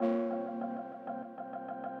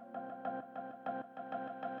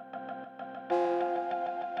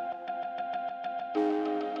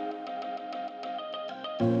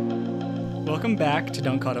Welcome back to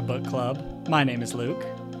Don't Call It a Book Club. My name is Luke.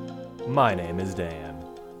 My name is Dan.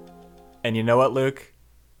 And you know what, Luke?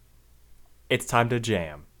 It's time to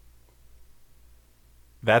jam.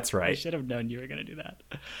 That's I right. should have known you were going to do that.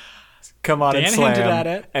 Come on Dan and hinted slam. at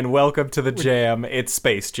it. And welcome to the jam. It's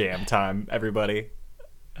Space Jam time, everybody.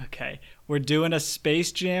 Okay, we're doing a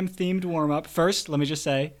Space Jam themed warm up. First, let me just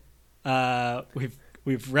say,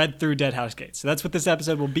 we've read through Dead House Gate, so that's what this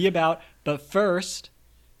episode will be about. But first,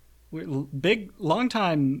 we're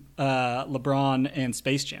longtime LeBron and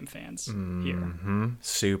Space Jam fans here. Mm-hmm.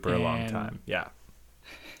 Super long And- time. Yeah.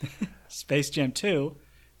 Space Jam 2,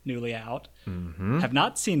 newly out. Have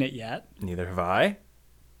not seen it yet. Neither have I.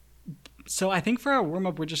 So I think for our warm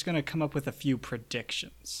up, we're just going to come up with a few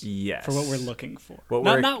predictions. Yes. For what we're looking for.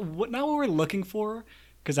 What Not what we're looking for,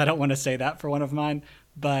 because I don't want to say that for one of mine,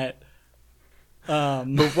 but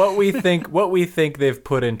But what we think they've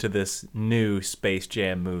put into this new Space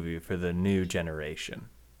Jam movie for the new generation.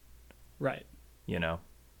 right. You know?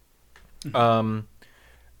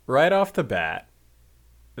 Right off the bat,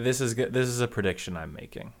 this is a prediction I'm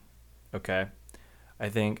making. Okay? I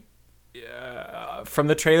think from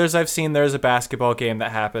the trailers I've seen, there's a basketball game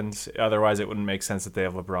that happens. Otherwise, it wouldn't make sense that they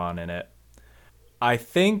have LeBron in it. I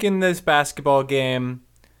think in this basketball game,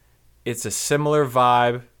 it's a similar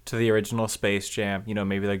vibe to the original Space Jam. You know,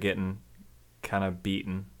 maybe they're getting kind of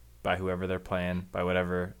beaten by whoever they're playing, by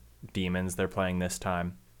whatever demons they're playing this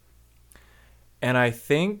time. And I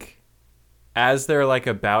think as they're like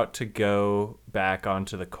about to go back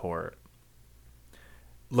onto the court,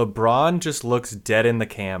 LeBron just looks dead in the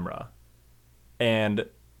camera. And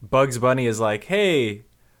Bugs Bunny is like, "Hey,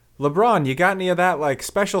 LeBron, you got any of that like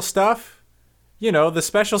special stuff? You know, the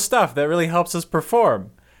special stuff that really helps us perform."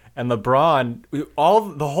 And LeBron,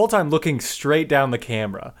 the whole time looking straight down the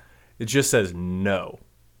camera, it just says, "No.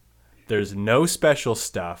 There's no special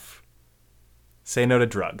stuff. Say no to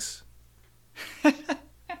drugs." I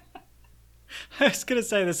was going to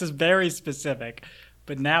say this is very specific,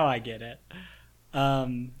 but now I get it.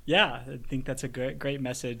 Yeah, I think that's a great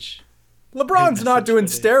message. LeBron's not message doing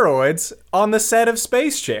for the- steroids on the set of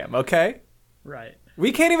Space Jam, okay? Right.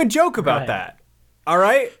 We can't even joke about Right. that. All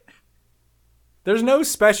right? There's no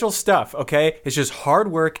special stuff, okay? It's just hard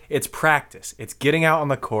work. It's practice. It's getting out on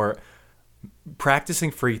the court,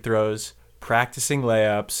 practicing free throws, practicing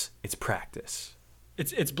layups. It's practice.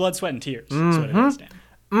 It's blood, sweat, and tears. Is what it is,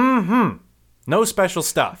 Dan. No special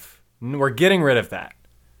stuff. We're getting rid of that.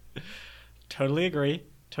 Totally agree.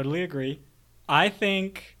 I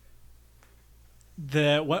think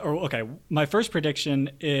my first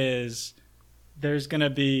prediction is there's going to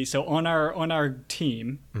be, so on our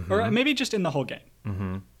team, or maybe just in the whole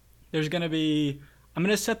game, there's going to be, I'm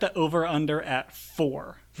going to set the over-under at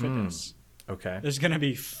 4 for this. Okay. There's going to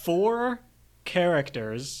be 4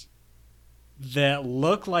 characters that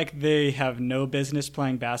look like they have no business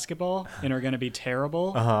playing basketball and are going to be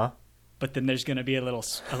terrible. Uh-huh. But then there's going to be a little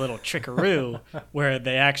trickaroo where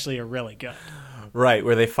they actually are really good. Right,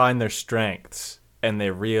 where they find their strengths and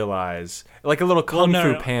they realize, like a little Kung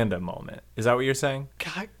Fu no. Panda moment. Is that what you're saying?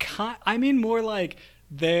 I mean more like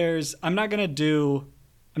I'm not going to do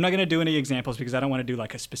any examples because I don't want to do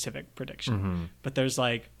like a specific prediction. But there's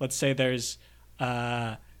like, let's say there's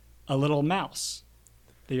a little mouse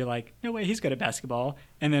that you're like, no way, he's good at basketball.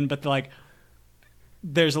 And then, but like,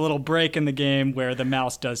 there's a little break in the game where the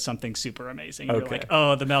mouse does something super amazing. You're Okay. like,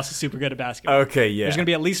 oh, the mouse is super good at basketball. Okay, yeah. There's going to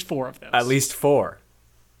be at least 4 of those. At least 4.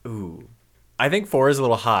 Ooh. I think 4 is a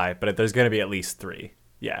little high, but there's going to be at least 3.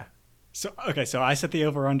 Yeah. So I set the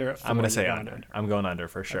over-under at 4. I'm going to you say go under. I'm going under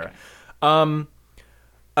for sure. Okay.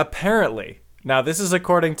 Apparently, now this is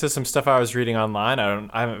according to some stuff I was reading online.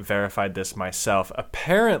 I haven't verified this myself.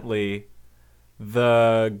 Apparently,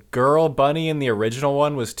 the girl bunny in the original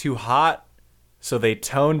one was too hot, so they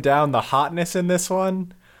toned down the hotness in this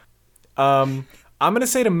one. I'm going to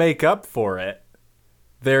say to make up for it,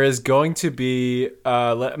 there is going to be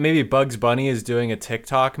maybe Bugs Bunny is doing a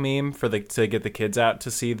TikTok meme to get the kids out to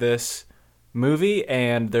see this movie,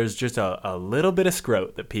 and there's just a little bit of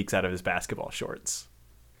scrote that peeks out of his basketball shorts.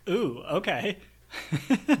 Ooh, okay.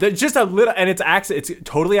 There's just a little, and it's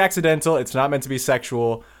totally accidental. It's not meant to be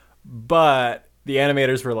sexual, but the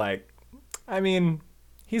animators were like, I mean,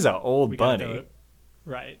 he's an old bunny.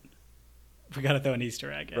 Right. We got to throw an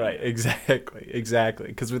Easter egg in. Right, exactly.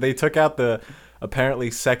 Because they took out the apparently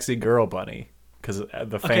sexy girl bunny because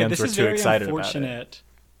the fans were too excited about it.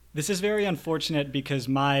 This is very unfortunate because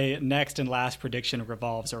my next and last prediction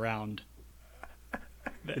revolves around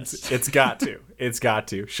this. It's got to. It's got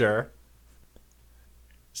to, sure.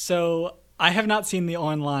 So I have not seen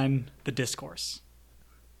the discourse.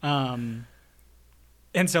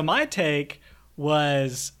 And so my take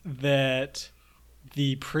was that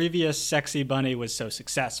the previous Sexy Bunny was so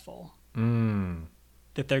successful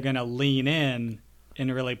that they're going to lean in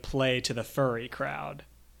and really play to the furry crowd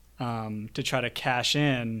to try to cash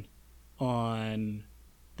in on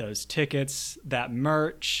those tickets, that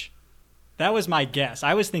merch. That was my guess.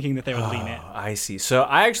 I was thinking that they would lean in. I see. So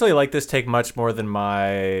I actually like this take much more than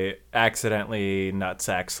my accidentally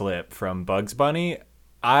nutsack slip from Bugs Bunny.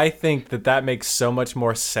 I think that makes so much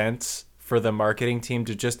more sense for the marketing team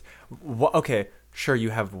to just, okay, sure,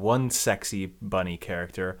 you have one sexy bunny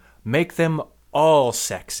character. Make them all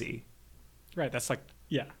sexy. Right. That's like,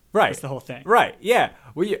 yeah. Right. That's the whole thing. Right. Yeah.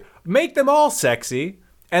 Make them all sexy.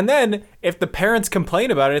 And then if the parents complain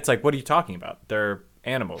about it, it's like, what are you talking about? They're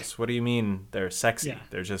animals. What do you mean they're sexy? Yeah.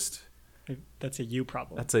 They're just... That's a you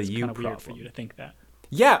problem. That's a you problem. It's kind of weird for you to think that.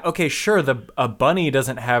 Yeah, okay, sure. A bunny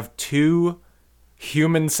doesn't have two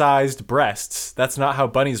human-sized breasts. That's not how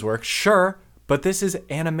bunnies work. Sure, but this is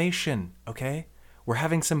animation, okay? We're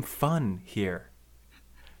having some fun here.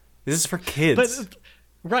 This is for kids.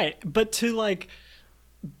 But to like,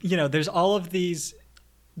 there's all of these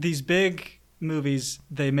big movies,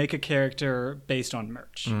 they make a character based on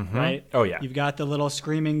merch, right? Oh, yeah. You've got the little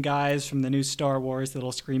screaming guys from the new Star Wars, the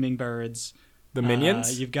little screaming birds. The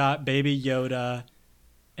Minions? You've got Baby Yoda,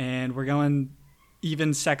 and we're going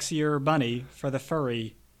even sexier bunny for the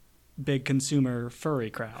furry, big consumer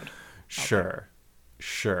furry crowd. Sure.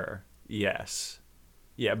 Yes.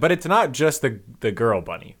 Yeah, but it's not just the girl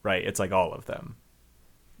bunny, right? It's like all of them.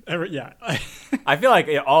 Yeah. I feel like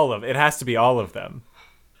it has to be all of them.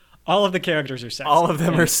 All of the characters are sexy. All of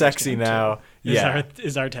them are sexy now. Yeah.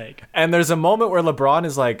 Is our take. And there's a moment where LeBron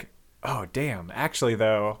is like, oh, damn, actually,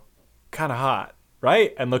 though, kind of hot,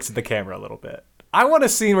 right? And looks at the camera a little bit. I want a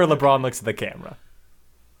scene where LeBron looks at the camera.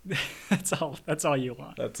 That's all you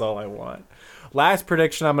want. That's all I want. Last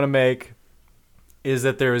prediction I'm going to make is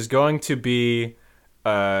that there is going to be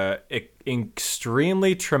an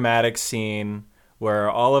extremely traumatic scene where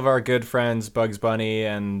all of our good friends, Bugs Bunny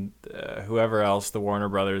and whoever else the Warner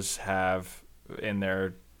Brothers have in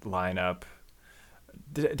their lineup.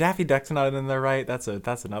 Daffy Duck's not in there, right? That's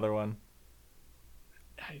another one.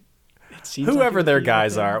 Whoever their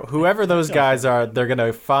guys are, whoever those guys are, they're going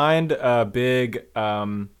to find a big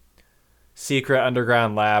secret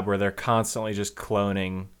underground lab where they're constantly just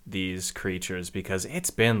cloning these creatures because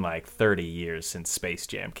it's been like 30 years since Space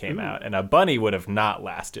Jam came out, and a bunny would have not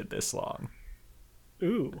lasted this long.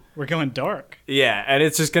 Ooh, we're going dark. Yeah, and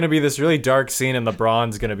it's just going to be this really dark scene, and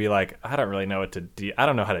LeBron's going to be like, I don't really know what to do. I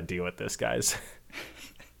don't know how to deal with this, guys.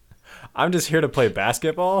 I'm just here to play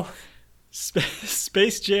basketball.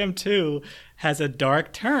 Space Jam 2 has a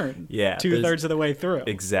dark turn. Yeah. 2/3 of the way through.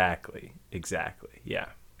 Exactly. Yeah.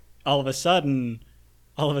 All of a sudden,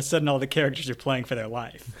 all the characters are playing for their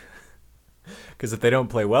life. Because if they don't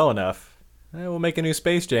play well enough, we'll make a new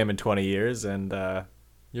Space Jam in 20 years, and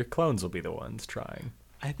your clones will be the ones trying.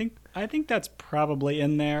 I think that's probably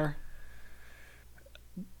in there.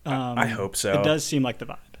 I hope so. It does seem like the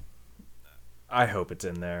vibe. I hope it's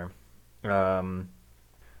in there.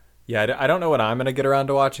 Yeah, I don't know when I'm going to get around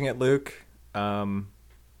to watching it, Luke.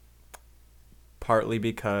 Partly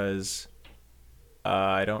because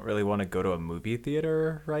I don't really want to go to a movie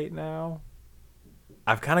theater right now.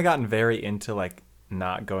 I've kind of gotten very into like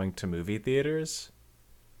not going to movie theaters.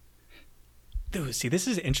 Dude, see, this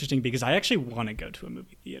is interesting because I actually want to go to a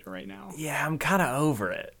movie theater right now. Yeah, I'm kind of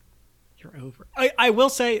over it. You're over it. I will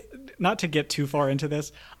say, not to get too far into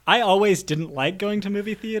this, I always didn't like going to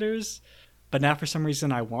movie theaters, but now for some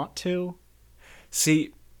reason I want to.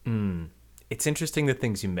 See, it's interesting the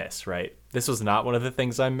things you miss, right? This was not one of the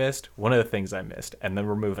things I missed. One of the things I missed, and then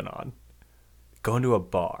we're moving on. Going to a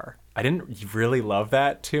bar. I didn't really love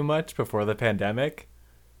that too much before the pandemic.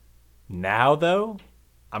 Now, though,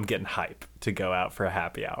 I'm getting hype to go out for a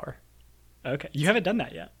happy hour. Okay. You haven't done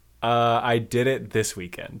that yet. I did it this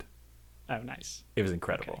weekend. Oh, nice. It was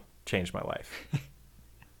incredible. Okay. Changed my life.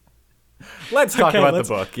 Let's talk about the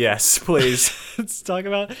book. Yes, please. Let's talk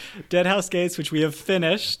about Dead House Gates, which we have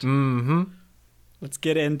finished. Mm-hmm. Let's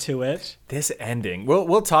get into it. This ending.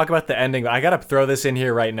 We'll talk about the ending. I got to throw this in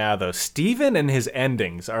here right now, though. Steven and his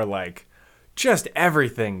endings are like just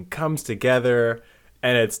everything comes together,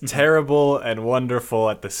 and it's terrible and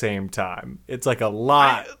wonderful at the same time. It's like a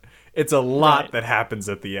lot. It's a lot that happens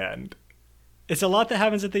at the end. It's a lot that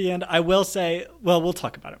happens at the end. I will say, well, we'll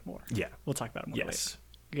talk about it more. Yeah. We'll talk about it more later.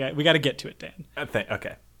 Okay, we got to get to it, Dan.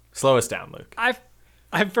 Okay. Slow us down, Luke.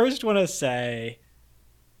 I first want to say,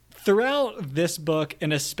 throughout this book,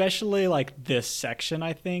 and especially like this section,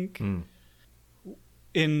 I think,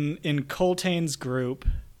 in Coltane's group,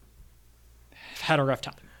 had a rough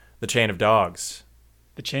time. The Chain of Dogs.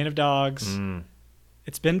 The Chain of Dogs.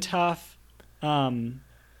 It's been tough. And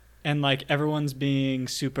like everyone's being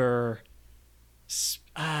super,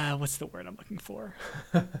 what's the word I'm looking for?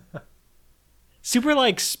 Super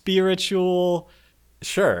like spiritual.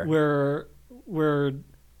 Sure.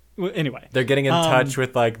 Anyway. They're getting in touch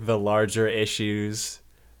with like the larger issues,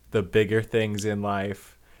 the bigger things in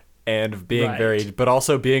life, and being but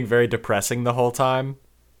also being very depressing the whole time.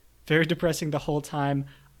 Very depressing the whole time.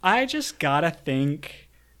 I just gotta think,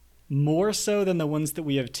 more so than the ones that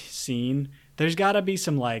we have seen, there's gotta be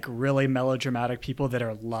some like really melodramatic people that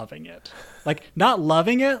are loving it. Like not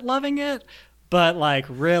loving it, but like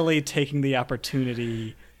really taking the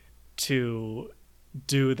opportunity to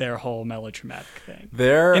do their whole melodramatic thing.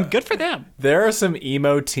 And good for them. There are some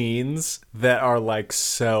emo teens that are like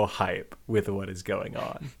so hype with what is going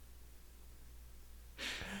on.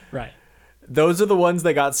 Right. Those are the ones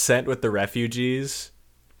that got sent with the refugees.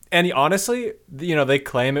 And honestly, you know, they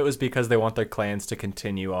claim it was because they want their clans to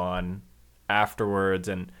continue on afterwards.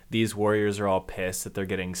 And these warriors are all pissed that they're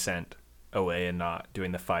getting sent away and not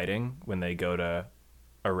doing the fighting when they go to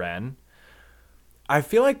Aren. I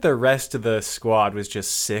feel like the rest of the squad was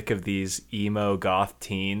just sick of these emo goth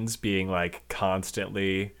teens being like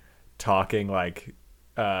constantly talking like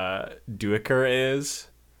Duiker is.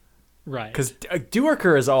 Right. Because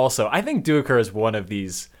Duiker is also, I think Duiker is one of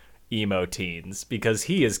these emo teens because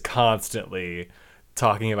he is constantly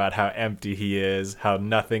talking about how empty he is, how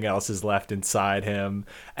nothing else is left inside him.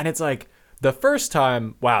 And it's like, the first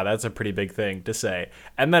time, wow, that's a pretty big thing to say.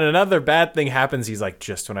 And then another bad thing happens. He's like,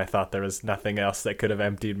 just when I thought there was nothing else that could have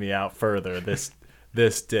emptied me out further, this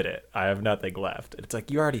did it. I have nothing left. It's like,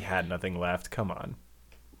 you already had nothing left. Come on.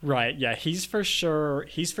 Right. Yeah. He's for sure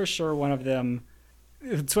one of them.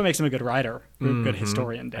 It's what makes him a good writer, a good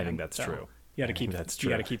historian. Dan. I think that's true. You got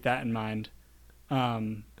to keep that in mind.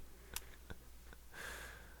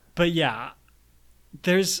 But yeah,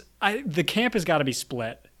 the camp has got to be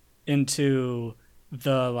split into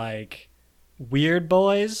the like weird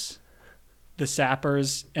boys, the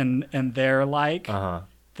sappers, and they're like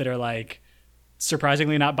that are like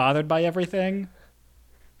surprisingly not bothered by everything,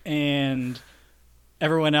 and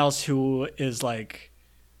everyone else who is like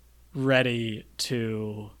ready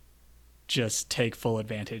to just take full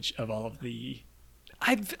advantage of all of the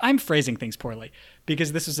I'm phrasing things poorly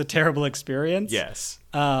because this was a terrible experience. Yes.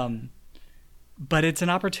 But it's an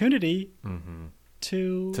opportunity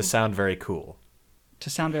to sound very cool.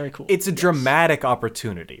 It's a dramatic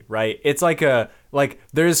opportunity, right? It's like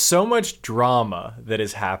there's so much drama that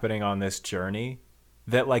is happening on this journey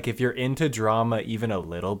that like if you're into drama even a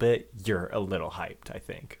little bit, you're a little hyped, I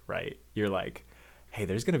think, right? You're like, hey,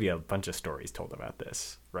 there's going to be a bunch of stories told about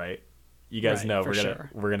this, right? You guys know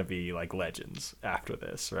we're going to be like legends after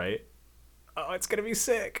this, right? Oh, it's going to be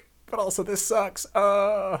sick, but also this sucks.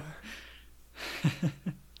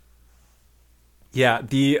 Yeah,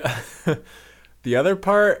 the other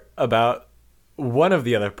part about one of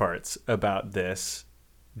the other parts about this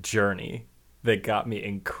journey that got me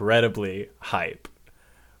incredibly hype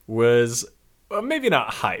was maybe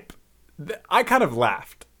not hype. I kind of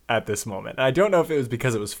laughed at this moment. I don't know if it was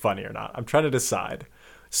because it was funny or not. I'm trying to decide.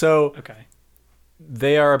 So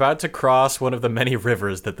they are about to cross one of the many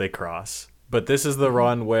rivers that they cross, but this is the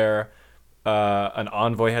run where an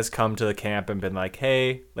envoy has come to the camp and been like,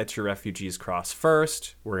 hey, let your refugees cross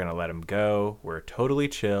first. We're going to let them go. We're totally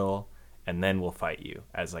chill. And then we'll fight you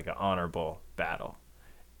as like an honorable battle.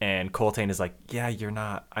 And Coltane is like, yeah,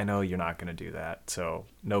 I know you're not going to do that. So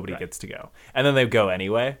nobody gets to go. And then they go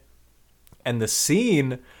anyway. And the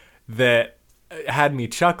scene that had me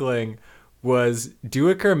chuckling was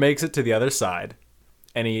Duiker makes it to the other side.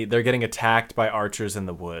 And they're getting attacked by archers in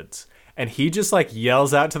the woods. And he just like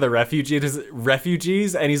yells out to the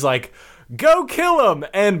refugees and he's like, go kill him.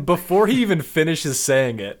 And before he even finishes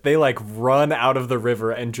saying it, they like run out of the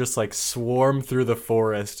river and just like swarm through the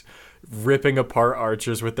forest, ripping apart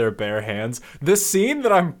archers with their bare hands. The scene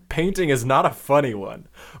that I'm painting is not a funny one,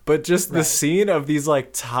 but just the scene of these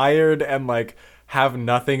like tired and like have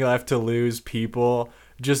nothing left to lose people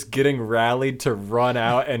just getting rallied to run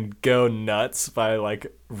out and go nuts by like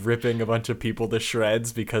ripping a bunch of people to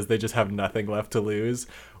shreds because they just have nothing left to lose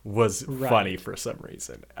was funny for some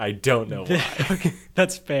reason. I don't know why.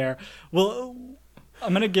 That's fair. Well,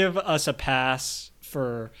 I'm going to give us a pass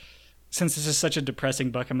since this is such a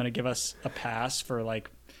depressing book, I'm going to give us a pass for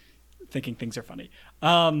like thinking things are funny.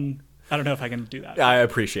 I don't know if I can do that. I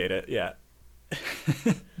appreciate it. Yeah.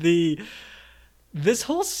 This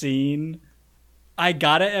whole scene, I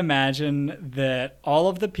gotta imagine that all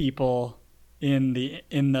of the people in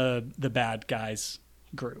the bad guys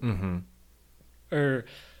group or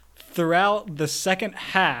throughout the second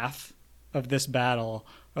half of this battle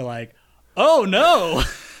are like, oh no,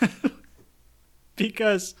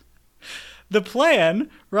 because the plan,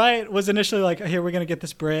 right, was initially like, here, we're going to get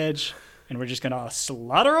this bridge and we're just going to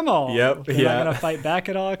slaughter them all. Yep. They're not going to fight back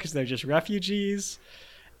at all because they're just refugees.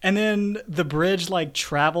 And then the bridge like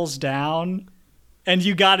travels down and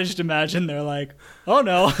you got to just imagine they're like, oh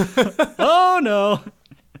no, oh no.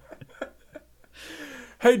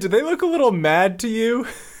 Hey, do they look a little mad to you?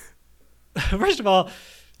 First of all,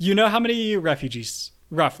 you know how many refugees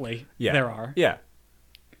roughly there are. Yeah.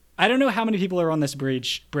 I don't know how many people are on this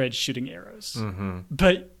bridge shooting arrows,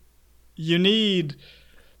 but you need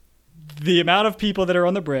the amount of people that are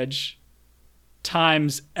on the bridge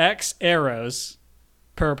times X arrows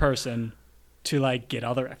per person to like get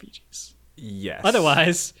all the refugees. Yes.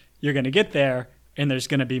 Otherwise, you're going to get there and there's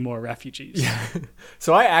going to be more refugees. Yeah.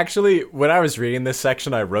 So I actually, when I was reading this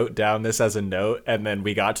section, I wrote down this as a note, and then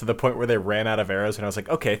we got to the point where they ran out of arrows, and I was like,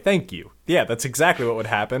 okay, thank you. Yeah, that's exactly what would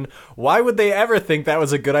happen. Why would they ever think that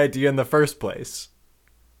was a good idea in the first place?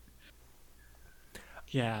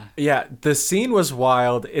 Yeah. Yeah, the scene was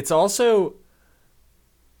wild. It's also,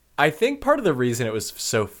 I think part of the reason it was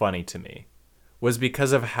so funny to me was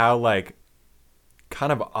because of how, like,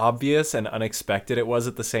 kind of obvious and unexpected it was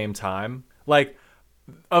at the same time. Like,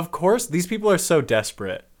 of course, these people are so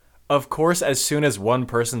desperate. Of course, as soon as one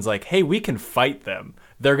person's like, hey, we can fight them,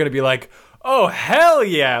 they're going to be like, oh, hell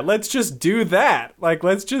yeah, let's just do that. Like,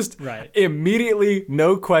 let's just immediately,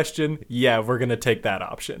 no question, yeah, we're going to take that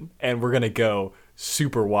option. And we're going to go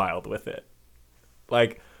super wild with it.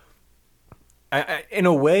 Like, in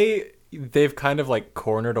a way, they've kind of, like,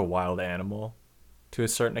 cornered a wild animal to a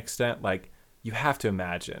certain extent. Like, you have to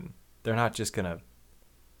imagine they're not just going to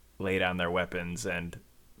lay down their weapons and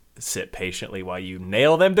sit patiently while you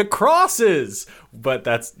nail them to crosses. But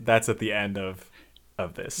that's at the end of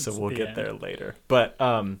this, so we'll get there later. But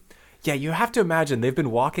yeah, you have to imagine they've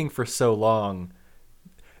been walking for so long.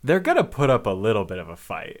 They're gonna put up a little bit of a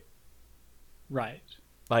fight, right?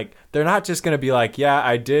 Like, they're not just gonna be like, yeah,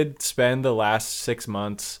 I did spend the last 6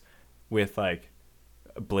 months with like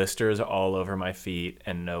blisters all over my feet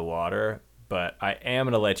and no water, but I am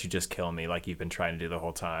going to let you just kill me like you've been trying to do the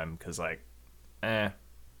whole time, because, like, I'm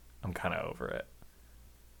kind of over it.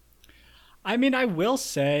 I mean, I will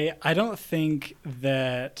say, I don't think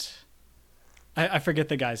that... I forget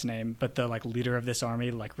the guy's name, but the, like, leader of this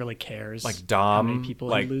army, like, really cares. Like Dom, how many people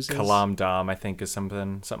like he loses. Kalam Dom, I think, is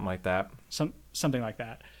something like that. Something like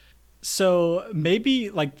that. So maybe,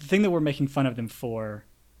 like, the thing that we're making fun of them for,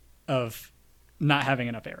 of not having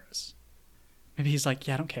enough arrows. Maybe he's like,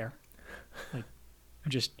 yeah, I don't care. Like, I'm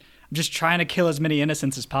just trying to kill as many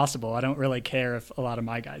innocents as possible. I don't really care if a lot of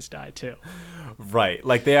my guys die too. Right.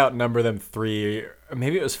 Like, they outnumber them 3,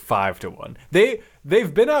 maybe it was 5 to 1.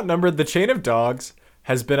 They've been outnumbered. The Chain of Dogs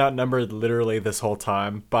has been outnumbered literally this whole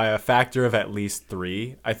time by a factor of at least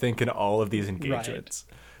 3, I think, in all of these engagements.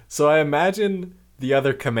 Right. So I imagine the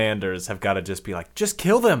other commanders have got to just be like, just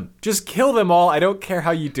kill them. Just kill them all. I don't care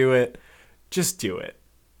how you do it. Just do it.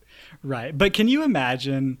 Right. But can you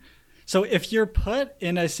imagine... So if you're put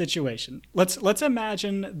in a situation, let's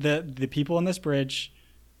imagine the people on this bridge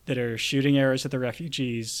that are shooting arrows at the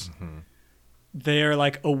refugees, they're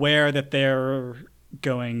like aware that they're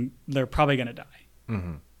probably going to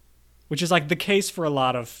die, which is like the case for a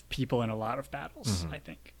lot of people in a lot of battles, I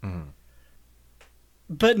think.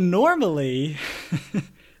 But normally,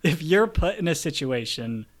 if you're put in a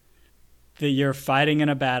situation that you're fighting in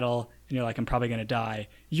a battle and you're like, I'm probably going to die,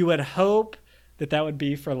 you would hope that would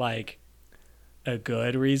be for like a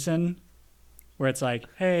good reason, where it's like,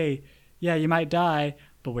 hey, yeah, you might die,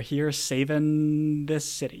 but we're here saving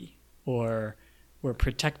this city, or we're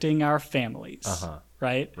protecting our families,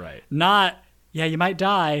 right? Right. Not, yeah, you might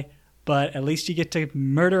die, but at least you get to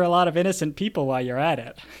murder a lot of innocent people while you're at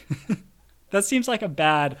it. That seems like a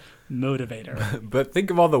bad motivator. But think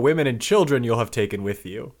of all the women and children you'll have taken with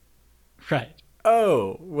you. Right.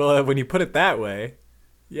 Oh, well, when you put it that way,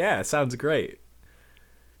 yeah, sounds great.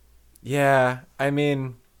 Yeah, I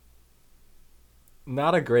mean,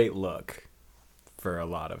 not a great look for a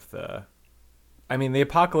lot of the... I mean, the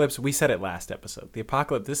apocalypse, we said it last episode. The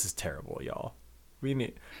apocalypse, this is terrible, y'all.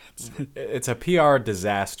 It's a PR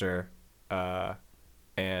disaster,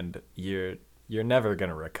 and you're never going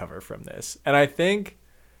to recover from this. And I think,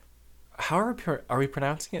 how are we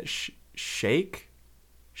pronouncing it? Shaikh?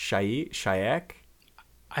 Shaikh?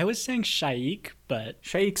 I was saying Shaikh, but...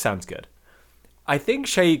 Shaikh sounds good. I think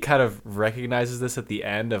Shaikh kind of recognizes this at the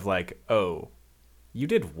end of like, oh, you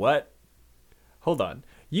did what? Hold on.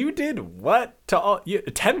 You did what to all...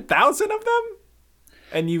 10,000 of them?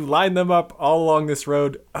 and you line them up all along this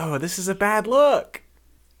road. Oh, this is a bad look.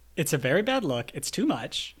 It's a very bad look. It's too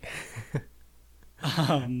much.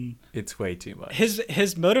 It's way too much.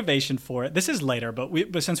 His motivation for it. This is later, but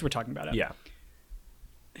since we're talking about it, Yeah.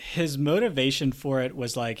 his motivation for it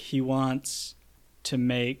was like he wants to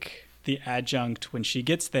make the adjunct when she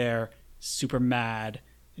gets there super mad,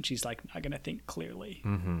 and she's like not gonna think clearly.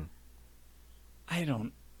 Mm-hmm. I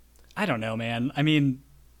don't know, man. I mean,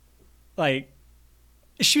 like,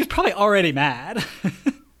 she was probably already mad.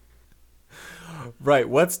 Right.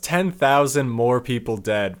 What's 10,000 more people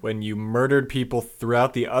dead when you murdered people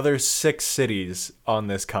throughout the other 6 cities on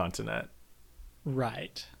this continent?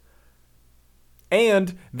 Right.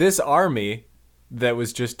 And this army that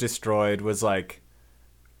was just destroyed was like,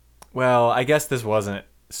 well, I guess this wasn't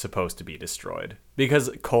supposed to be destroyed. Because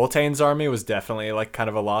Coltane's army was definitely like kind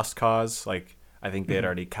of a lost cause. Like, I think they had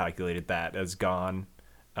already calculated that as gone.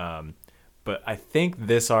 But I think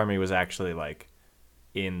this army was actually like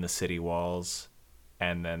in the city walls.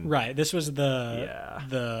 And then Right. This was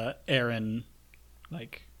the Aaron,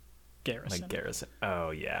 like, garrison. like garrison. Oh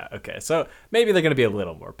yeah. Okay. So maybe they're gonna be a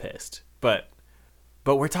little more pissed. But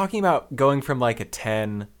we're talking about going from like a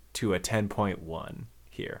 10 to a 10.1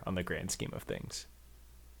 here on the grand scheme of things.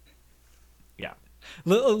 Yeah.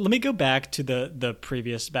 Let me go back to the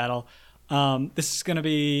previous battle. This is going to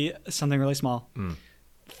be something really small.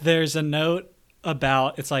 There's a note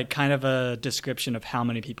about, it's like kind of a description of how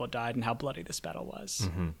many people died and how bloody this battle was.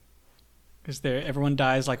 Because everyone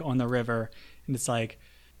dies like on the river, and it's like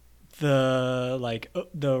the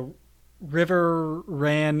river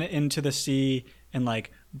ran into the sea, and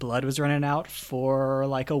like blood was running out for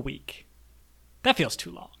like a week. That feels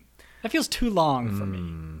too long. That feels too long for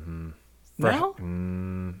me.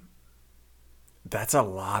 No? That's a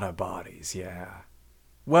lot of bodies, yeah.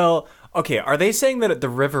 Well, okay, are they saying that the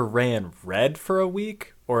river ran red for a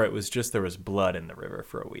week, or it was just there was blood in the river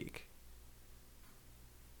for a week?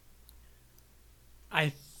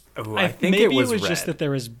 I think maybe it was red. just that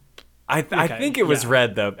there was. I think it was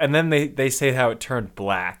red, though. And then they say how it turned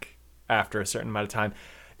black after a certain amount of time.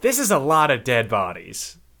 This is a lot of dead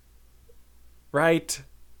bodies. Right?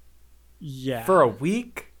 Yeah. For a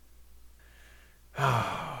week?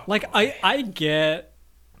 Like, I get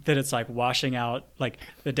that it's like washing out, like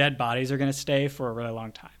the dead bodies are going to stay for a really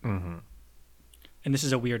long time. And this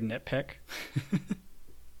is a weird nitpick.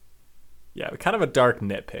 Yeah, kind of a dark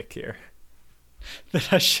nitpick here.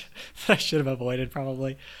 that I should have avoided,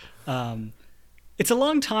 probably. It's a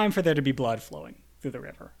long time for there to be blood flowing through the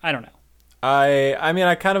river. I don't know. I mean,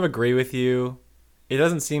 I kind of agree with you. It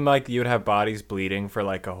doesn't seem like you would have bodies bleeding for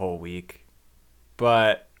like a whole week.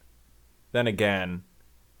 But then again,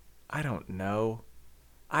 I don't know.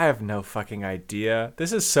 I have no fucking idea.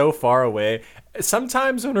 This is so far away.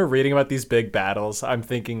 Sometimes when we're reading about these big battles, I'm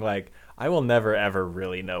thinking like, I will never ever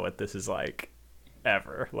really know what this is like.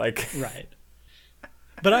 Ever. Like, right.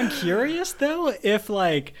 But I'm curious though if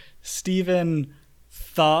like Stephen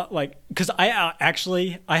thought, like, because I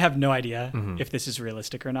have no idea if this is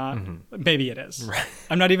realistic or not. Maybe it is. Right.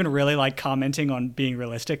 I'm not even really like commenting on being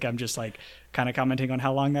realistic. I'm just like kind of commenting on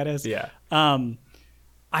how long that is. Yeah.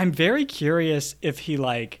 I'm very curious if he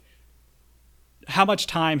like how much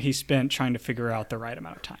time he spent trying to figure out the right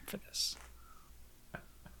amount of time for this.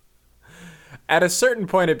 At a certain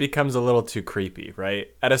point, it becomes a little too creepy, right?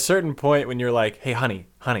 At a certain point, when you're like, "Hey, honey,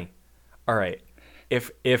 all right,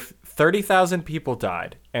 if 30,000 people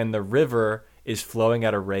died and the river is flowing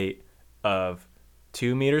at a rate of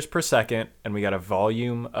 2 meters per second, and we got a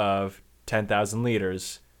volume of 10,000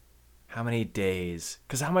 liters, how many days?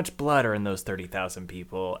 Because how much blood are in those 30,000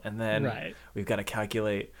 people? And then we've got to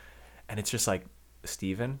calculate, and it's just like,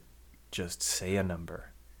 Stephen, just say a number."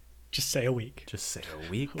 Just say a week. Just say a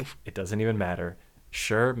week. It doesn't even matter.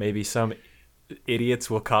 Sure, maybe some idiots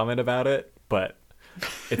will comment about it, but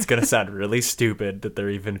it's going to sound really stupid that they're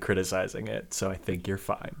even criticizing it. So I think you're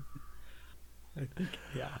fine. I think,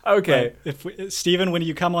 yeah. Okay. Stephen, when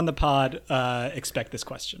you come on the pod, expect this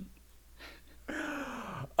question.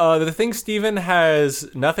 The thing Stephen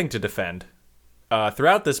has nothing to defend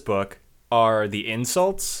throughout this book are the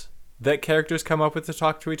insults that characters come up with to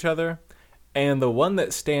talk to each other. And the one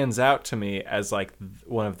that stands out to me as like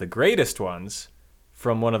one of the greatest ones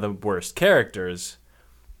from one of the worst characters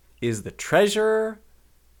is the treasurer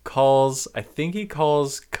calls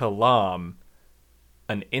Kalam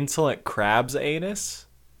an insolent crab's anus.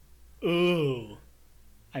 Ooh,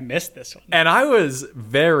 I missed this one. And I was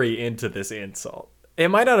very into this insult. It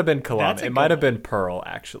might not have been Kalam. It might have been Pearl,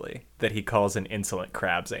 actually, that he calls an insolent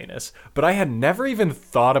crab's anus. But I had never even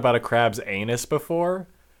thought about a crab's anus before.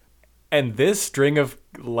 And this string of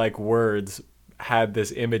like words had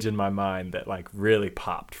this image in my mind that like really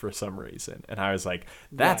popped for some reason, and I was like,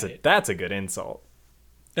 that's a good insult.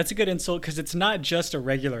 That's a good insult because it's not just a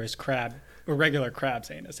regular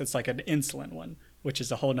crab's anus. It's like an insolent one, which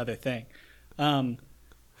is a whole nother thing.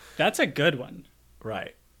 That's a good one.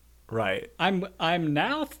 Right. I'm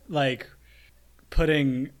now like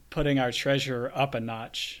putting our treasurer up a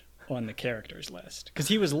notch on the characters list because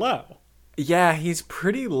he was low. Yeah, he's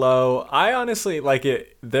pretty low. I honestly like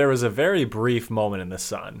it. There was a very brief moment in the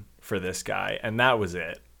sun for this guy, and that was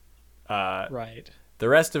it. Right. The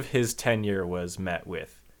rest of his tenure was met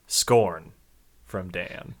with scorn from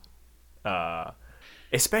Dan.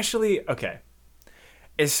 Especially at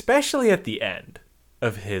the end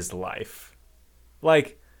of his life.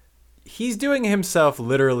 Like, he's doing himself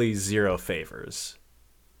literally zero favors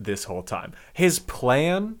this whole time. His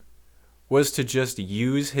plan was to just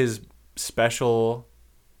use his special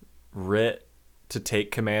writ to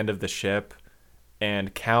take command of the ship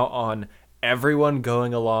and count on everyone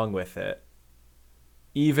going along with it,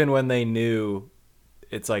 even when they knew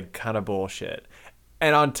it's like kind of bullshit.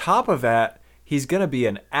 And on top of that, he's gonna be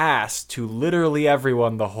an ass to literally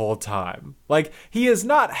everyone the whole time. Like, he is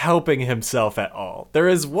not helping himself at all.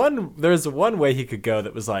 There's one way he could go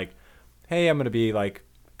that was like, hey, I'm gonna be like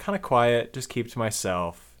kind of quiet, just keep to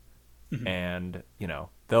myself, and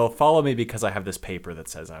they'll follow me because I have this paper that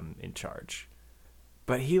says I'm in charge.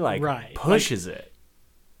 But he pushes it.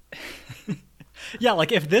 Yeah,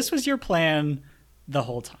 like if this was your plan the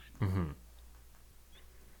whole time,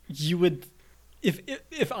 you would.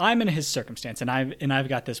 If I'm in his circumstance and I've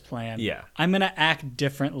got this plan, I'm gonna act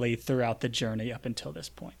differently throughout the journey up until this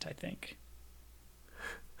point, I think.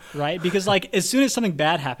 Right? Because like as soon as something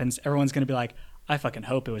bad happens, everyone's gonna be like, I fucking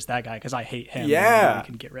hope it was that guy because I hate him. Yeah, we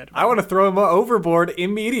can get rid of him. I want to throw him overboard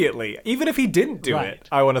immediately, even if he didn't do it.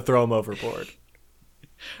 I want to throw him overboard.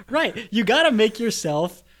 Right? You got to make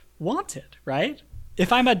yourself wanted, right?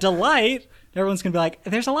 If I'm a delight, everyone's gonna be like,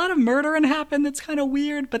 there's a lot of murdering happen that's kind of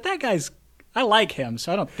weird, but that guy's. I like him,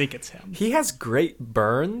 so I don't think it's him. He has great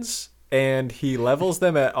burns, and he levels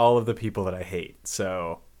them at all of the people that I hate,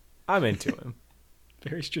 so I'm into him.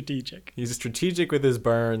 Very strategic. He's strategic with his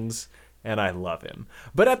burns, and I love him.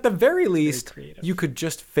 But at the very least, you could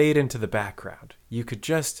just fade into the background. You could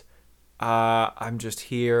just, I'm just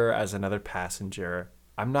here as another passenger.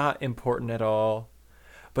 I'm not important at all.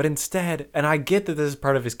 But instead, and I get that this is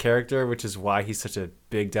part of his character, which is why he's such a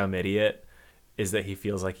big dumb idiot, is that he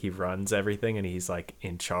feels like he runs everything and he's like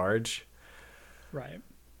in charge. Right.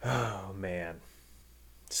 Oh man.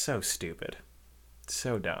 So stupid.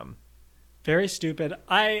 So dumb. Very stupid.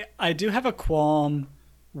 I do have a qualm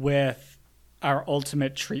with our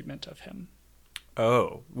ultimate treatment of him.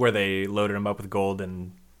 Oh, where they loaded him up with gold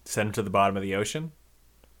and sent him to the bottom of the ocean?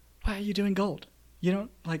 Why are you doing gold? You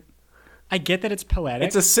don't like. I get that it's poetic.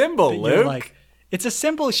 It's a symbol, Luke. Like, it's a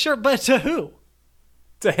symbol, sure, but to who?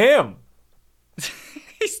 To him.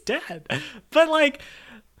 He's dead. But like,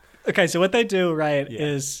 okay, so what they do, right,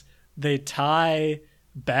 is they tie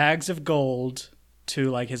bags of gold to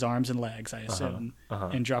like his arms and legs, I assume,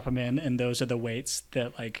 and drop him in, and those are the weights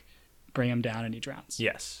that like bring him down and he drowns.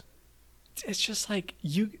 Yes. It's just like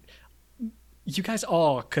you guys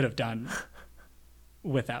all could have done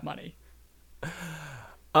with that money.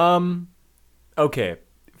 Okay.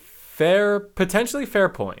 Potentially fair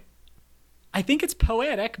point. I think it's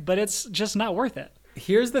poetic, but it's just not worth it.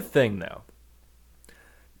 Here's the thing, though.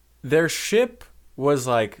 Their ship was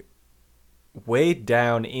like weighed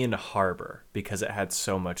down in harbor because it had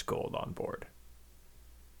so much gold on board.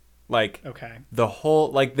 Like, okay, the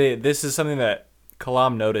whole this is something that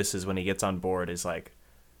Kalam notices when he gets on board. Is like,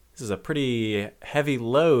 this is a pretty heavy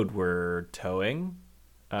load we're towing.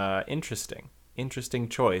 Interesting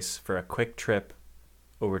choice for a quick trip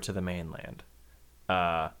over to the mainland.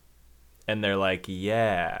 And they're like,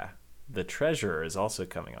 yeah, the treasurer is also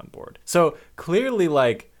coming on board. So clearly,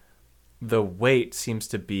 like, the weight seems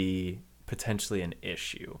to be potentially an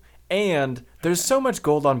issue. And there's so much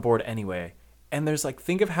gold on board anyway. And there's like,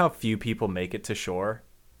 think of how few people make it to shore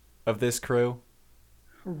of this crew.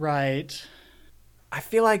 Right. I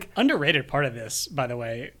feel like underrated part of this, by the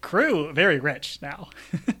way, crew very rich now.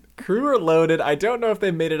 Crew are loaded. I don't know if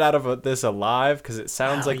they made it out of this alive because it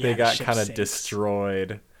sounds like they got kind of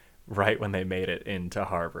destroyed right when they made it into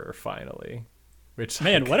harbor finally. Which,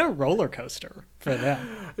 man, what a roller coaster for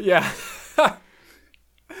them. Yeah.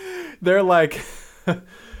 They're like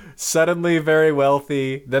suddenly very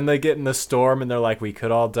wealthy. Then they get in the storm and they're like, we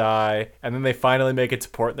could all die. And then they finally make it to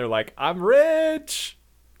port and they're like, I'm rich.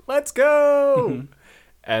 Let's go. Mm-hmm.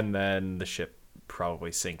 And then the ship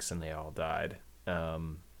probably sinks and they all died.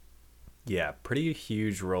 Yeah, pretty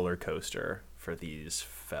huge roller coaster for these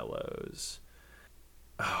fellows.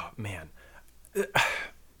 Oh man.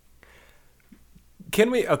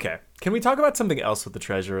 Can we talk about something else with the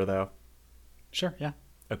treasurer though? Sure, yeah.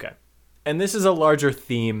 Okay. And this is a larger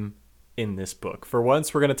theme in this book. For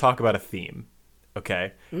once, we're going to talk about a theme,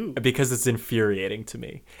 okay? Ooh. Because it's infuriating to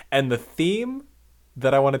me. And the theme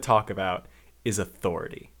that I want to talk about is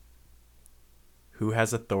authority. Who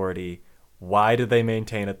has authority? Why do they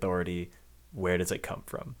maintain authority? Where does it come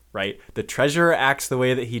from, right? The treasurer acts the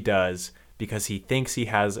way that he does because he thinks he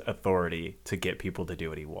has authority to get people to do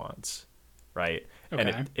what he wants, right?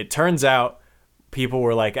 Okay. And it turns out people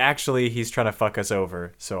were like, actually, he's trying to fuck us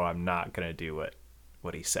over, so I'm not going to do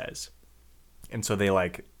what he says. And so they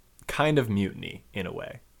like kind of mutiny in a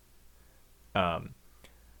way.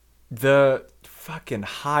 The fucking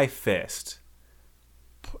High Fist.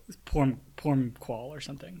 Pormqual or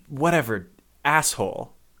something. Whatever.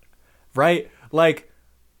 Asshole. Right? Like,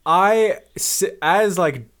 as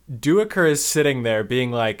like Duiker is sitting there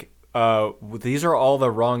being like, these are all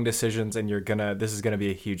the wrong decisions and this is gonna be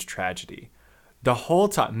a huge tragedy. The whole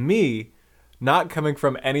time, me, not coming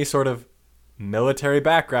from any sort of military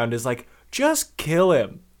background, is like, just kill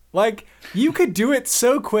him. Like, you could do it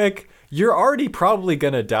so quick. You're already probably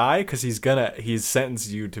gonna die because he's sentenced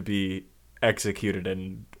you to be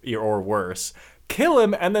executed or worse. Kill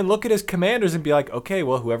him and then look at his commanders and be like, okay,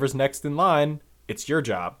 well, whoever's next in line, it's your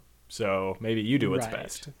job. So maybe you do what's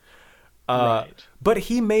best. Right. But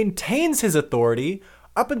he maintains his authority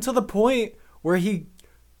up until the point where he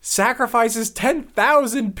sacrifices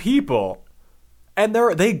 10,000 people. And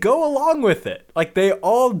they go along with it. Like, they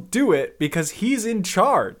all do it because he's in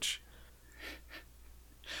charge.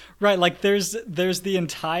 Right, like there's the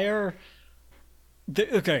entire...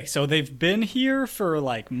 Okay, so they've been here for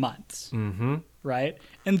like months, right?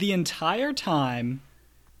 And the entire time,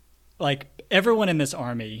 like, everyone in this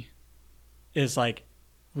army is like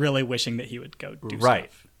really wishing that he would go do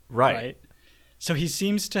stuff. Right. So he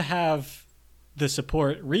seems to have the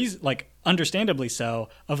support, like understandably so,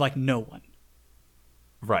 of like no one.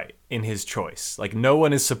 Right, in his choice. Like, no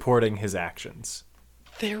one is supporting his actions.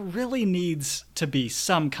 There really needs to be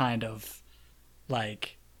some kind of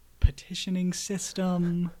like petitioning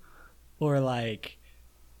system, or like,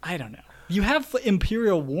 I don't know. You have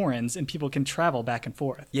imperial warrants and people can travel back and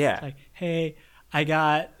forth. Yeah. It's like, hey, I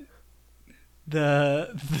got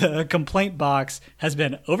the complaint box has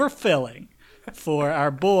been overfilling for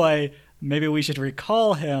our boy. Maybe we should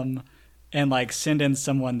recall him and like send in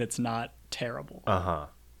someone that's not terrible.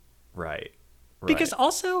 Right. Because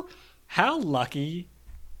also, how lucky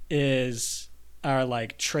is our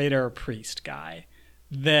like traitor priest guy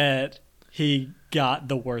that he got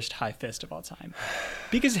the worst High Fist of all time?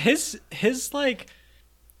 Because his like,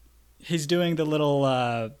 he's doing the little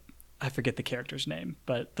I forget the character's name,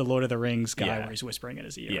 but the Lord of the Rings guy where he's whispering in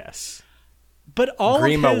his ear. Yes. But all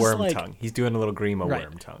Grima of his worm like, tongue. He's doing a little Grima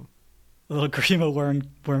worm tongue. A little Grima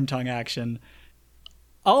worm tongue action.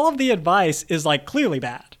 All of the advice is like clearly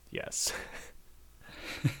bad. Yes.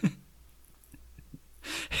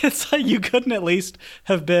 It's like you couldn't at least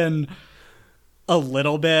have been a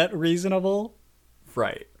little bit reasonable.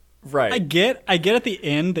 Right. I get at the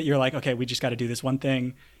end that you're like, okay, we just got to do this one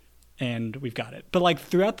thing and we've got it. But like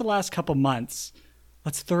throughout the last couple months,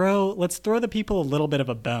 let's throw the people a little bit of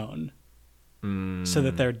a bone so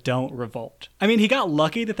that they don't revolt. I mean, he got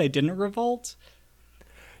lucky that they didn't revolt.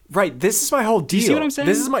 Right. This is my whole deal. Do you see what I'm saying?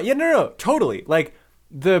 This is no, totally. Like,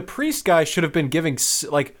 the priest guy should have been giving,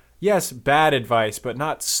 like, yes, bad advice, but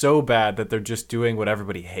not so bad that they're just doing what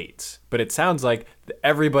everybody hates. But it sounds like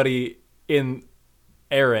everybody in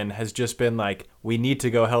Erin has just been like, we need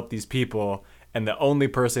to go help these people, and the only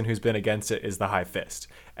person who's been against it is the High Fist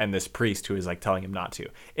and this priest who is like telling him not to.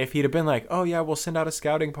 If he'd have been like, oh yeah, we'll send out a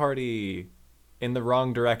scouting party in the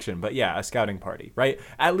wrong direction, but yeah, a scouting party, right?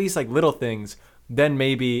 At least like little things, then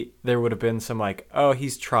maybe there would have been some like, oh,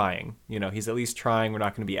 he's trying, he's at least trying, we're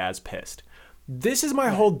not going to be as pissed. This is my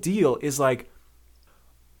whole deal, is like,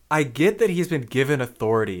 I get that he's been given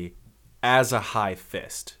authority as a High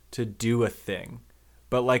Fist to do a thing,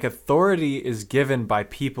 but like, authority is given by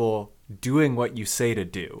people doing what you say to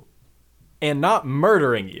do and not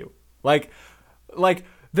murdering you. Like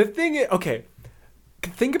the thing is, okay,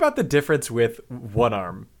 think about the difference with One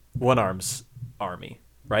Arm's army,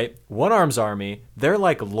 right? One Arm's army, they're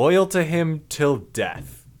like loyal to him till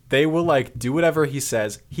death. They will like do whatever he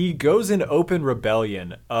says. He goes in open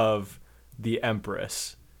rebellion of the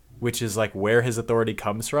Empress, which is like where his authority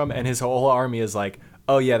comes from, and his whole army is like,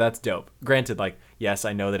 oh yeah, that's dope. Granted, like, yes,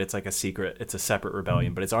 I know that it's like a secret, it's a separate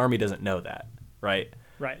rebellion, but his army doesn't know that, right?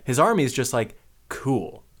 Right. His army is just like,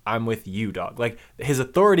 cool. I'm with you, dog. Like, his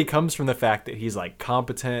authority comes from the fact that he's like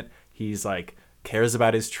competent, he's like cares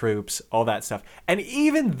about his troops, all that stuff. And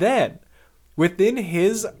even then, within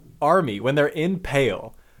his army, when they're in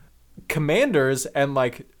Pale, commanders and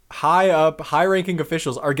like high ranking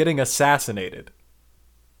officials are getting assassinated.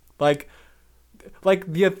 Like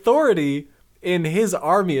the authority in his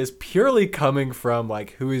army is purely coming from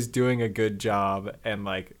like who is doing a good job and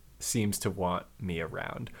like seems to want me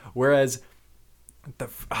around. Whereas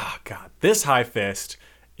this High Fist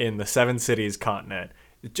in the Seven Cities continent,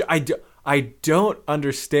 I don't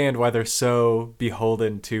understand why they're so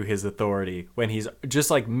beholden to his authority when he's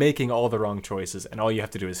just like making all the wrong choices and all you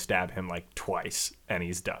have to do is stab him like twice and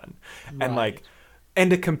he's done. Right. And like,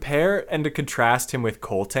 and to compare and to contrast him with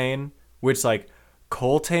Coltane, which like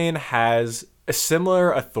Coltane has a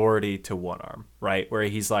similar authority to One Arm, right? Where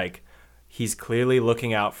he's like, he's clearly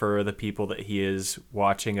looking out for the people that he is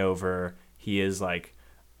watching over. He is like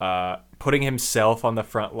putting himself on the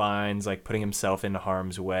front lines, like putting himself in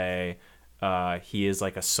harm's way. He is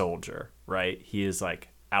like a soldier, right? He is like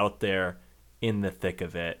out there in the thick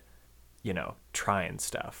of it, you know, trying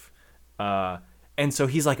stuff. And so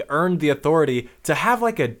he's like earned the authority to have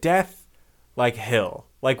like a death like hill,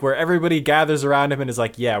 like where everybody gathers around him and is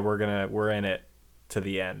like, yeah, we're in it to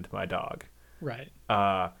the end, my dog. Right.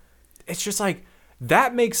 It's just like,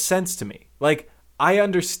 that makes sense to me. Like, I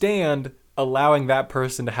understand allowing that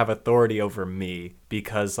person to have authority over me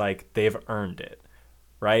because like they've earned it,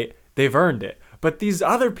 right? They've earned it. But these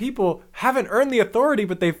other people haven't earned the authority,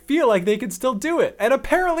 but they feel like they can still do it. And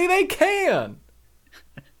apparently they can.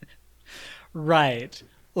 Right.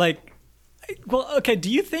 Like, well, okay, do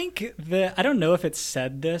you think that, I don't know if it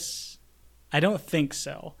said this. I don't think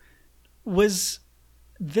so. Was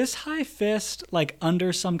this High Fist like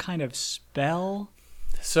under some kind of spell?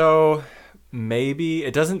 So maybe,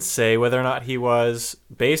 it doesn't say whether or not he was.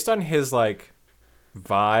 Based on his like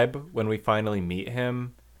vibe when we finally meet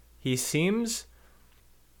him, he seems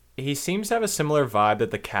to have a similar vibe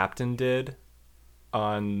that the captain did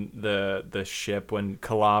on the ship when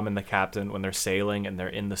Kalam and the captain, when they're sailing and they're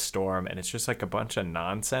in the storm and it's just like a bunch of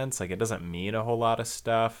nonsense. Like, it doesn't mean a whole lot of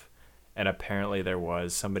stuff. And apparently there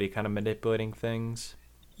was somebody kind of manipulating things.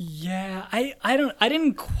 Yeah, I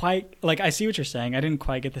didn't quite, like, I see what you're saying. I didn't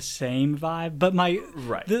quite get the same vibe, but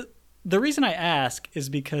the reason I ask is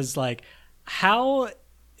because, like, how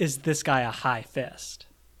is this guy a High Fist?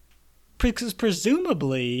 Because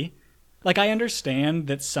presumably, like, I understand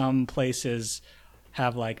that some places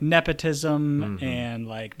have like nepotism and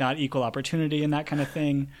like not equal opportunity and that kind of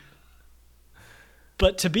thing.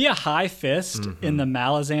 But to be a High Fist in the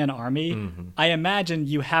Malazan army, I imagine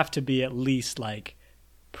you have to be at least like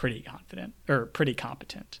pretty confident or pretty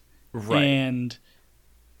competent. Right. And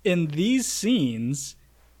in these scenes,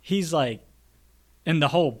 he's like, in the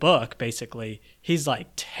whole book, basically, he's like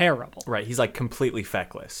terrible. Right. He's like completely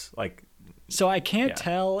feckless. Like, so I can't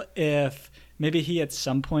tell if maybe he at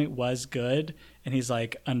some point was good and he's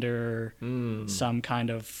like under some kind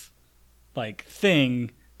of like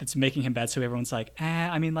thing that's making him bad. So everyone's like,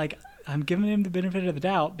 I mean, like, I'm giving him the benefit of the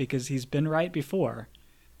doubt because he's been right before.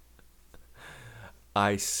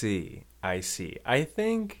 I see. I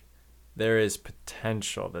think there is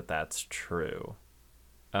potential that that's true.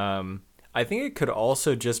 I think it could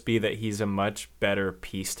also just be that he's a much better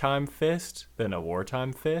peacetime fist than a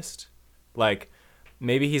wartime fist. Like,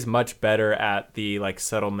 maybe he's much better at the like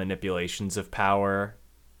subtle manipulations of power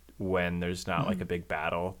when there's not like a big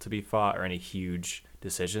battle to be fought or any huge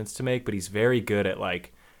decisions to make, but he's very good at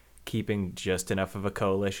like keeping just enough of a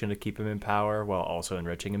coalition to keep him in power while also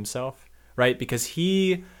enriching himself, right? Because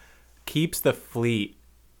he keeps the fleet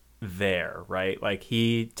there, right? Like,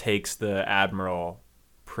 he takes the admiral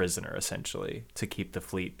prisoner essentially to keep the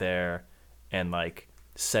fleet there and like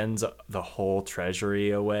sends the whole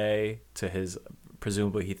treasury away to his,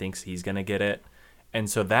 presumably he thinks he's gonna get it. And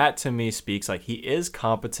so that to me speaks like he is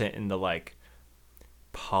competent in the like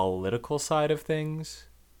political side of things,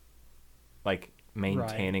 like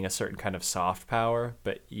maintaining a certain kind of soft power.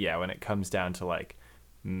 But yeah, when it comes down to like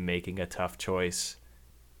making a tough choice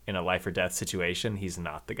in a life or death situation, he's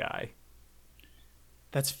not the guy.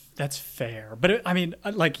 That's fair. But I mean,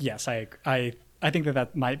 like, yes, I think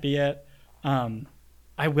that might be it.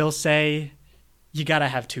 I will say you got to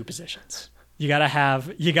have two positions. You got to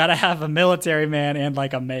have a military man and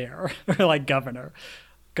like a mayor or like governor.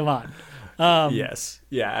 Come on. Yes.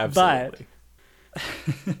 Yeah, absolutely.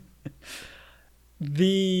 But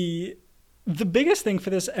the biggest thing for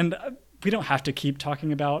this, and we don't have to keep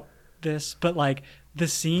talking about this, but like the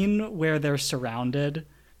scene where they're surrounded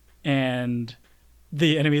and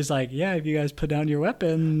the enemy's like, yeah, if you guys put down your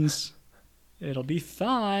weapons, It'll be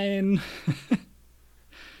fine.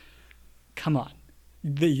 Come on.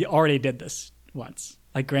 You already did this once.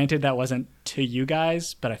 Like, granted, that wasn't to you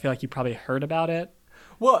guys, but I feel like you probably heard about it.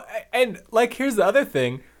 Well, and like, here's the other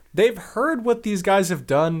thing. They've heard what these guys have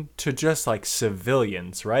done to just like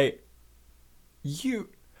civilians, right?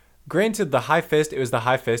 Granted, the High Fist, it was the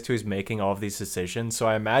High Fist who was making all of these decisions. So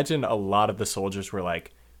I imagine a lot of the soldiers were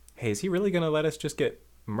like, hey, is he really going to let us just get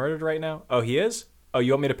murdered right now? Oh, he is? Oh,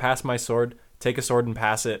 you want me to pass my sword? Take a sword and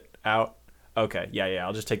pass it out? Okay, yeah,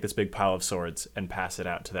 I'll just take this big pile of swords and pass it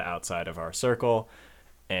out to the outside of our circle.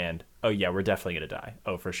 And, oh, yeah, we're definitely going to die.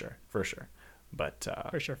 Oh, for sure. But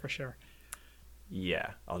For sure.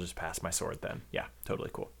 Yeah, I'll just pass my sword then. Yeah,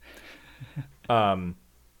 totally cool.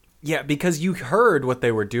 Yeah, because you heard what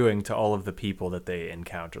they were doing to all of the people that they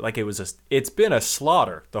encountered. Like, it's been a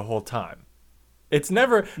slaughter the whole time. They've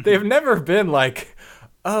never been like,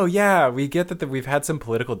 oh yeah, we get that we've had some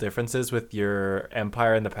political differences with your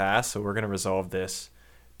empire in the past, so we're going to resolve this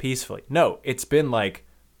peacefully. No, it's been like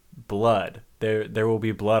blood. There will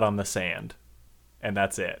be blood on the sand, and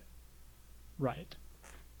that's it. Right.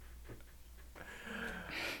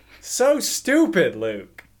 So stupid,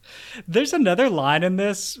 Luke. There's another line in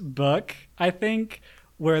this book, I think,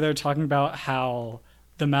 where they're talking about how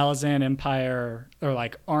the Malazan Empire or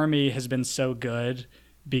like army has been so good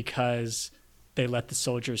because they let the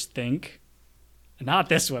soldiers think. Not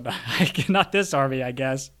this one. Not this army, I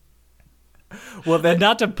guess. Well, then,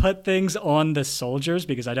 not to put things on the soldiers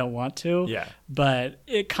because I don't want to. Yeah. But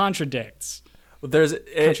it contradicts. Well,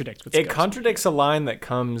 it contradicts a line that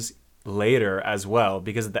comes later as well,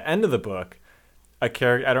 because at the end of the book, a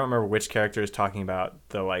character, I don't remember which character is talking about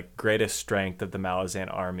the like greatest strength of the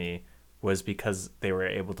Malazan army was because they were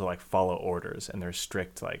able to like follow orders and their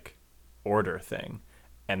strict like order thing.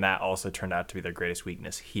 And that also turned out to be their greatest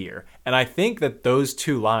weakness here. And I think that those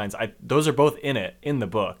two lines, those are both in the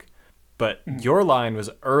book, but your line was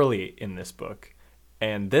early in this book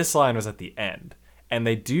and this line was at the end. And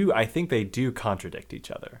I think they do contradict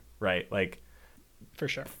each other, right? Like, for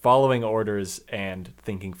sure, following orders and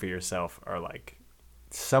thinking for yourself are like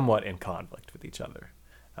somewhat in conflict with each other.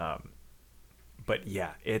 But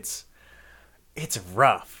yeah, it's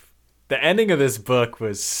rough. The ending of this book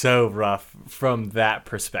was so rough from that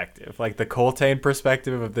perspective. Like, the Coltane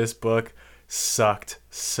perspective of this book sucked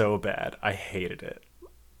so bad. I hated it.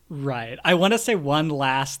 Right. I want to say one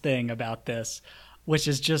last thing about this, which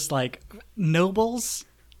is just like nobles.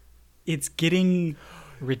 It's getting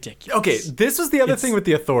ridiculous. Okay, this was the other thing with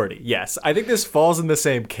the authority. Yes, I think this falls in the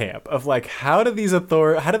same camp of like, how do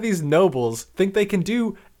these nobles think they can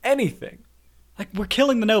do anything? Like, we're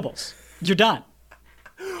killing the nobles. You're done.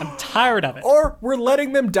 I'm tired of it. Or we're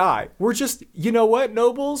letting them die. We're just, you know what,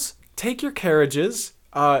 nobles? Take your carriages.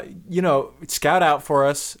 Scout out for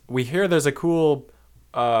us. We hear there's a cool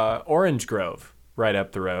orange grove right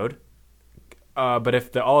up the road. But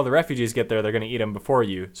if all the refugees get there, they're going to eat them before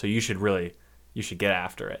you. So you should get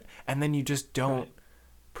after it. And then you just don't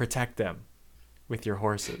protect them with your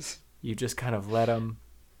horses. You just kind of let them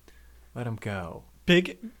go.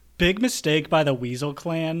 Big mistake by the Weasel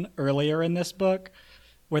clan earlier in this book,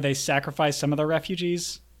 where they sacrificed some of the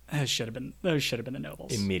refugees. Those should have been the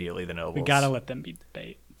nobles. Immediately the nobles. We gotta let them be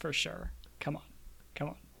bait for sure. Come on.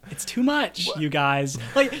 It's too much, you guys.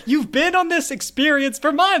 Like, you've been on this experience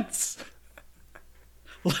for months.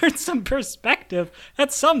 Learn some perspective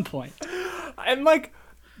at some point. And like,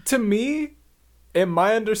 to me, in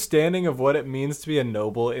my understanding of what it means to be a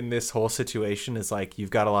noble in this whole situation is like, you've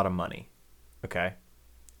got a lot of money. Okay?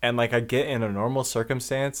 And like, I get in a normal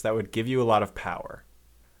circumstance that would give you a lot of power.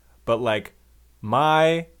 But like,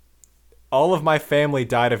 all of my family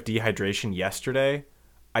died of dehydration yesterday.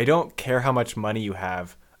 I don't care how much money you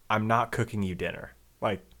have. I'm not cooking you dinner.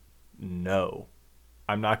 Like, no.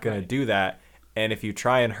 I'm not going to do that. And if you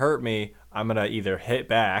try and hurt me, I'm going to either hit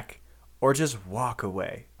back or just walk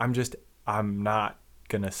away. I'm not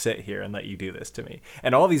going to sit here and let you do this to me.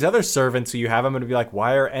 And all these other servants who you have, I'm going to be like,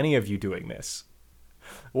 why are any of you doing this?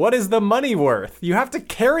 What is the money worth? You have to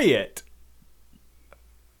carry it.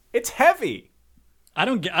 It's heavy. I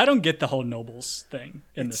don't get the whole nobles thing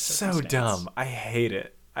in this. It's so dumb. I hate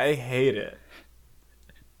it.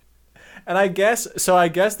 And I guess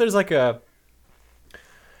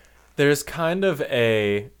there's kind of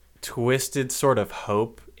a twisted sort of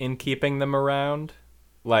hope in keeping them around.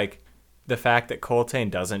 Like, the fact that Coltane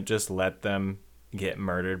doesn't just let them get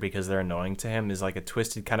murdered because they're annoying to him is like a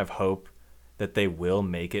twisted kind of hope that they will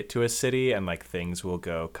make it to a city and like things will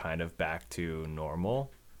go kind of back to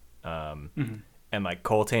normal. And like,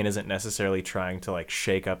 Coltane isn't necessarily trying to like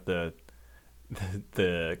shake up the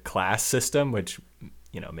class system, which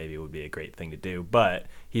maybe it would be a great thing to do, but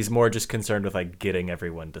he's more just concerned with like getting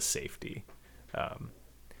everyone to safety.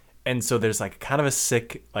 And so there's like kind of a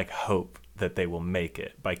sick like hope that they will make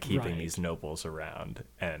it by keeping these nobles around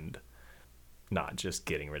and not just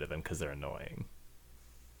getting rid of them because they're annoying.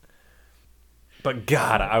 But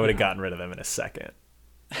God, I would have gotten rid of them in a second.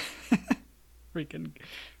 freaking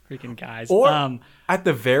guys. Or at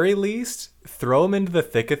the very least, throw them into the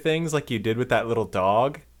thick of things like you did with that little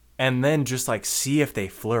dog, and then just like see if they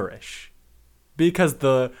flourish. Because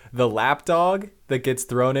the lap dog that gets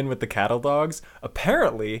thrown in with the cattle dogs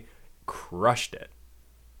apparently crushed it.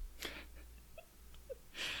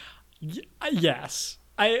 Yes.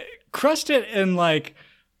 I crushed it in like,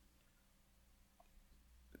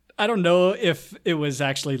 I don't know if it was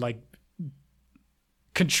actually like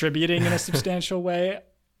contributing in a substantial way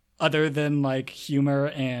other than like humor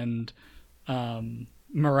and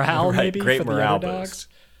morale, maybe great for the morale other dogs.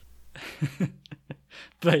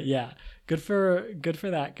 But yeah, good for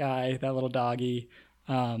that guy, that little doggy.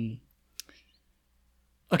 Okay,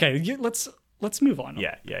 let's move on.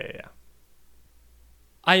 Yeah.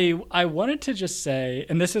 I wanted to just say,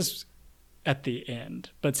 and this is at the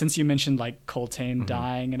end, but since you mentioned like Coltane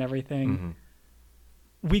dying and everything,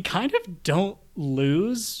 we kind of don't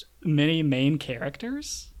lose many main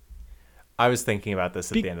characters. I was thinking about this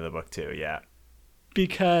at the end of the book too, yeah.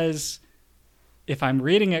 Because if I'm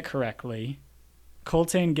reading it correctly,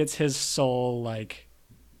 Coltane gets his soul like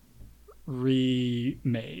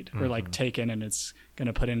remade or like taken, and it's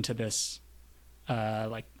gonna put into this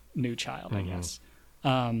like new child, I guess.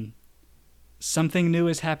 Something new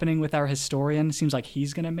is happening with our historian. Seems like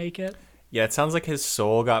he's gonna make it. Yeah, it sounds like his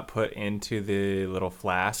soul got put into the little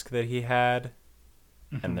flask that he had,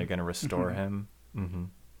 and they're gonna restore him.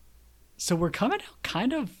 So we're coming out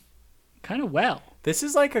kind of well. This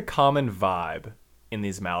is like a common vibe in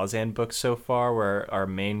these Malazan books so far, where our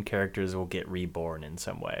main characters will get reborn in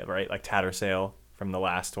some way, right? Like Tattersail from the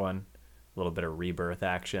last one, a little bit of rebirth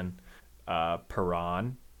action.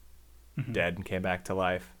 Paran, dead and came back to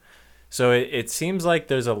life. So it seems like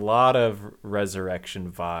there's a lot of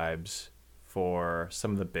resurrection vibes for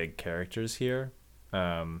some of the big characters here.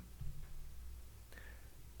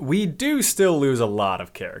 We do still lose a lot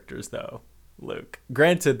of characters, though, Luke.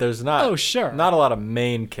 Granted, there's not not a lot of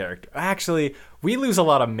main characters. Actually, we lose a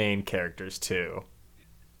lot of main characters, too,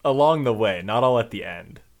 along the way. Not all at the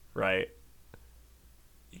end, right?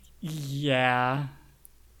 Yeah.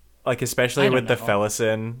 Like, especially with the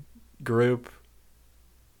Fellison group.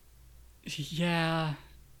 Yeah,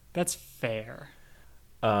 that's fair.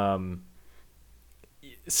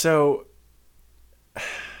 So...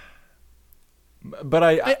 But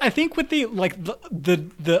I think with the like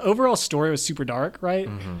the overall story was super dark, right?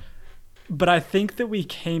 But I think that we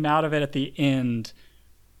came out of it at the end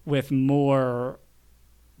with more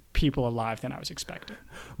people alive than I was expecting.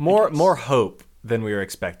 More hope than we were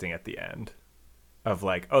expecting at the end. Of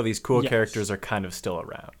like, oh, these cool characters are kind of still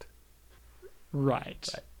around. Right.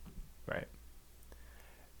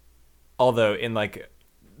 Although in like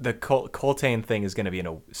the Coltane thing is going to be in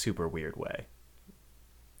a super weird way.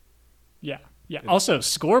 Yeah. Also,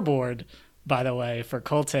 scoreboard, by the way, for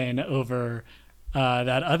Coltane over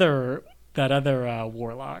that other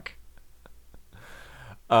warlock.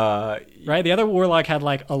 Right? The other warlock had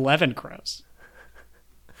like 11 crows.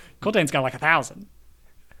 Coltane's got like 1,000.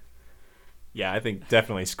 Yeah, I think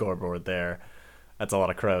definitely scoreboard there. That's a lot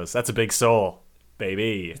of crows. That's a big soul,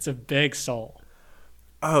 baby. It's a big soul.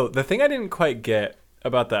 Oh, the thing I didn't quite get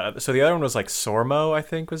about that. So the other one was like Sormo, I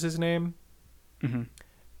think was his name.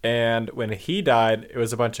 And when he died, it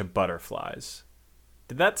was a bunch of butterflies.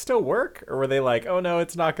 Did that still work? Or were they like, oh no,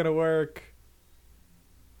 it's not going to work?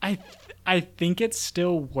 I think it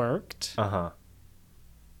still worked. And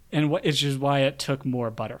it's just why it took more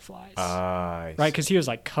butterflies. Right? Because he was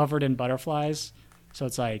like covered in butterflies. So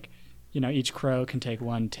it's like, each crow can take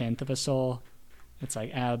 1/10 of a soul. It's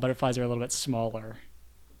like, butterflies are a little bit smaller.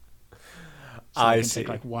 So I see. Take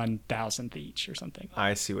like 1,000th each or something.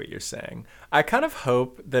 I see what you're saying. I kind of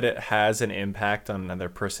hope that it has an impact on their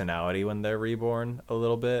personality when they're reborn a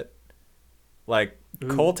little bit. Like,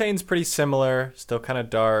 Coltane's pretty similar, still kind of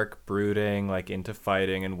dark, brooding, like into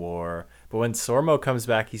fighting and war. But when Sormo comes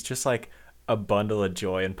back, he's just like a bundle of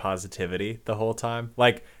joy and positivity the whole time.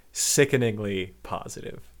 Like, sickeningly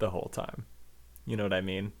positive the whole time. You know what I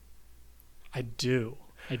mean? I do.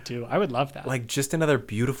 I would love that. Like, just another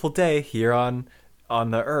beautiful day here on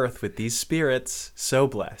the earth with these spirits. So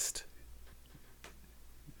blessed.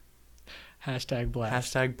 Hashtag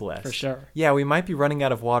blessed. Hashtag blessed. For sure. Yeah, we might be running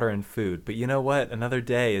out of water and food, but you know what? Another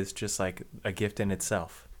day is just like a gift in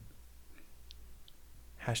itself.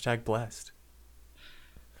 Hashtag blessed.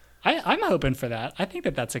 I'm hoping for that. I think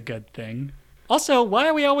that that's a good thing. Also, why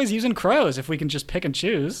are we always using crows if we can just pick and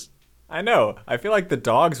choose? I know. I feel like the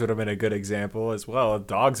dogs would have been a good example as well.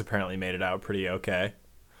 Dogs apparently made it out pretty okay.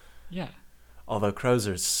 Yeah. Although crows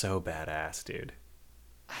are so badass, dude.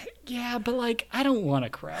 Yeah, but like, I don't want a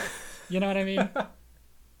crow. You know what I mean?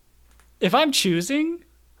 If I'm choosing,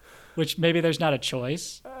 which maybe there's not a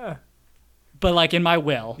choice, but like in my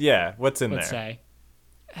will. Yeah, what's in let's there?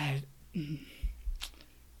 Say.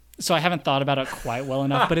 So I haven't thought about it quite well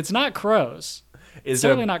enough, but it's not crows. Is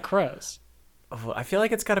Certainly not crows. Oh, I feel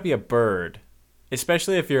like it's got to be a bird,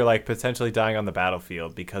 especially if you're like potentially dying on the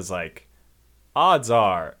battlefield, because like odds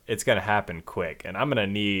are it's gonna happen quick, and I'm gonna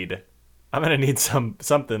need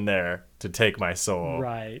something there to take my soul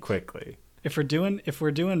quickly. If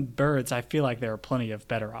we're doing birds, I feel like there are plenty of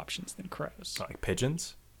better options than crows. Like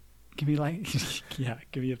pigeons. Give me like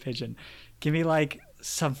give me a pigeon. Give me like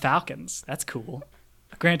some falcons. That's cool.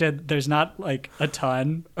 Granted, there's not like a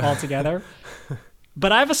ton altogether,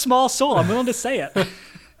 but I have a small soul. I'm willing to say it.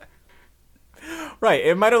 Right.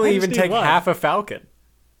 It might only even take half a falcon.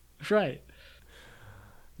 Right.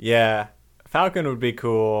 Yeah. Falcon would be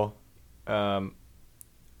cool. I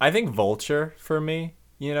think vulture for me.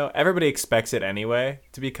 You know, everybody expects it anyway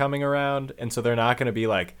to be coming around, and so they're not going to be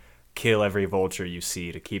like, kill every vulture you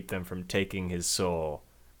see to keep them from taking his soul.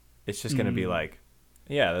 It's just going to be like,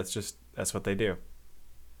 yeah, that's what they do.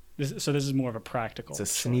 So this is more of a practical choice.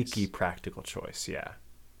 It's a sneaky practical choice, yeah.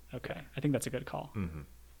 Okay, I think that's a good call.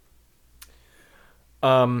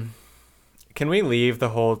 Can we leave the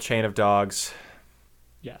whole chain of dogs?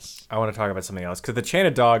 Yes. I want to talk about something else, because the chain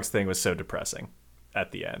of dogs thing was so depressing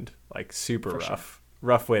at the end. Like, super rough. Sure.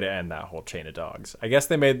 Rough way to end that whole chain of dogs. I guess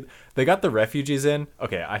they got the refugees in.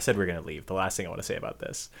 Okay, I said we're going to leave. The last thing I want to say about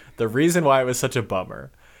this. The reason why it was such a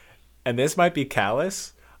bummer, and this might be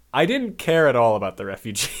callous, I didn't care at all about the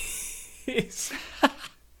refugees.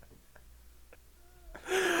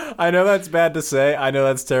 I know that's bad to say. I know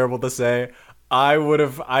that's terrible to say.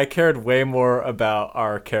 I cared way more about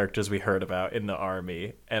our characters we heard about in the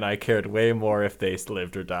army, and I cared way more if they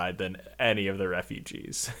lived or died than any of the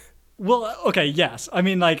refugees. Well, okay, yes. I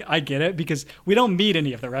mean, like, I get it, because we don't meet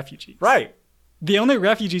any of the refugees. Right. The only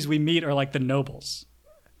refugees we meet are, like, the nobles.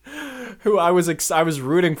 Who I was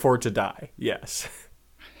rooting for to die, yes.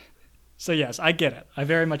 So, yes, I get it. I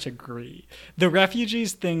very much agree. The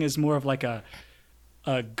refugees thing is more of, like, a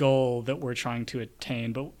goal that we're trying to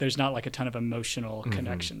attain, but there's not, like, a ton of emotional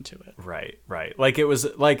connection to it. Right. Like, it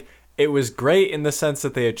was great in the sense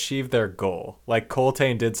that they achieved their goal. Like,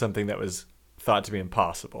 Coltane did something that was thought to be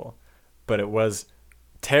impossible. But it was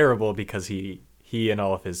terrible because he and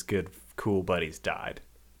all of his good, cool buddies died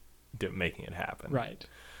making it happen. Right.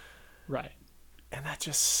 And that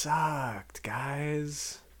just sucked,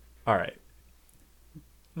 guys. All right.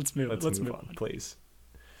 Let's move on, please.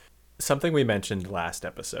 Something we mentioned last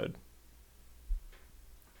episode.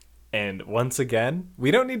 And once again,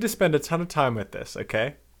 we don't need to spend a ton of time with this,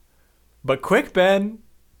 okay? But quick, Ben,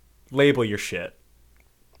 label your shit.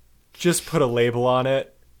 Just put a label on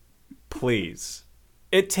it. Please.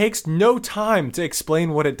 It takes no time to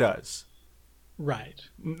explain what it does. Right.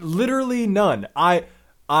 Literally none. I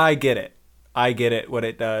get it. I get it, what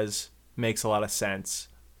it does. Makes a lot of sense.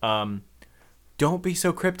 Don't be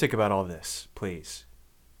so cryptic about all this, please.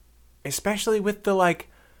 Especially with the, like,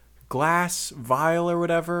 glass vial or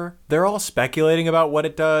whatever. They're all speculating about what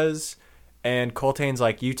it does. And Coltane's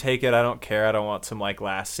like, you take it, I don't care. I don't want some, like,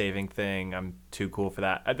 last-saving thing. I'm too cool for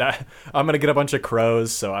that. I'm going to get a bunch of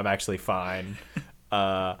crows, so I'm actually fine.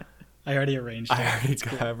 I already arranged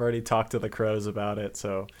it. I've already talked to the crows about it,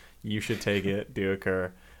 so you should take it,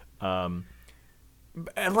 Duiker. And,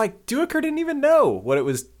 like, Duiker didn't even know what it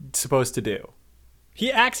was supposed to do.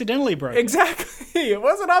 He accidentally broke Exactly. It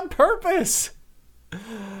wasn't on purpose.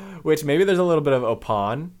 Which maybe there's a little bit of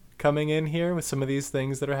Opon coming in here with some of these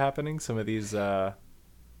things that are happening. Some of these,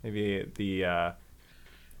 maybe the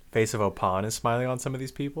face of Opon is smiling on some of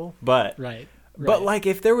these people. But right. But like,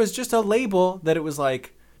 if there was just a label that it was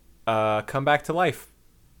like, come back to life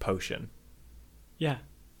potion. Yeah,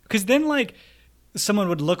 because then like someone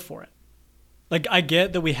would look for it. Like, I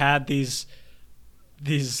get that we had these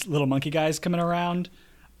little monkey guys coming around,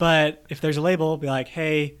 but if there's a label, be like,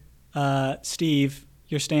 hey, Steve,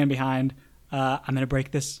 you're staying behind. I'm going to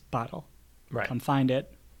break this bottle. Right. Come find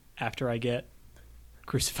it after I get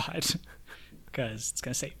crucified because it's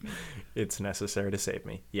going to save me. It's necessary to save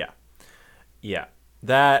me. Yeah.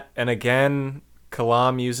 That, and again,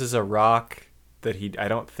 Kalam uses a rock that I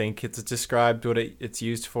don't think it's described what it's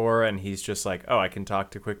used for, and he's just like, oh, I can talk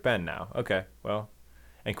to Quick Ben now. Okay, well.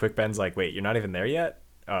 And Quick Ben's like, wait, you're not even there yet?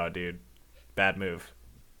 Oh, dude. Bad move.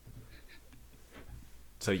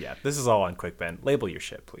 So yeah, this is all on QuickBend. Label your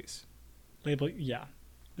shit, please. Yeah.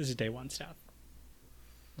 This is day one stuff.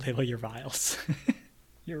 Label your vials.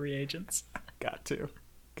 Your reagents. Got to.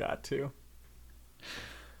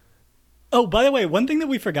 Oh, by the way, one thing that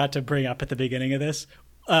we forgot to bring up at the beginning of this,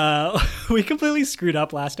 we completely screwed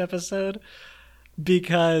up last episode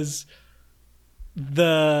because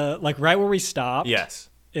right where we stopped. Yes.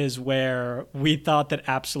 Is where we thought that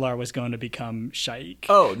Apsalar was going to become Shaik.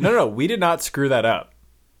 Oh, no. We did not screw that up.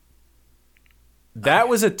 That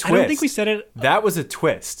was a twist. I don't think we said it. That was a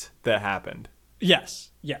twist that happened.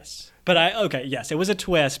 Yes. But yes, it was a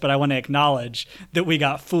twist, but I want to acknowledge that we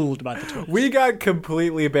got fooled by the twist. We got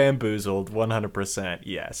completely bamboozled, 100%,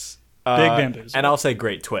 yes. Big bamboozle. And I'll say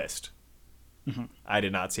great twist. Mm-hmm. I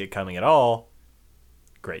did not see it coming at all.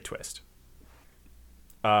 Great twist.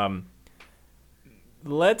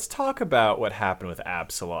 Let's talk about what happened with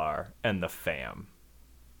Apsalar and the fam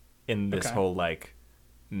in this whole, like,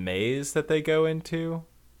 maze that they go into.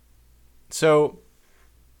 So,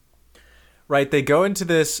 right, they go into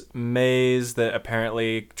this maze that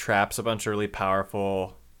apparently traps a bunch of really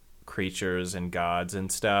powerful creatures and gods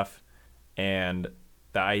and stuff. And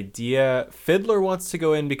the idea, Fiddler wants to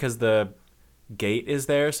go in because the gate is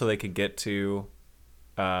there so they could get to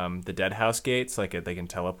the Dead House gates, like they can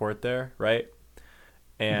teleport there, right?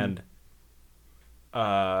 And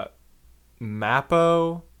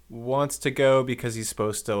Mappo wants to go because he's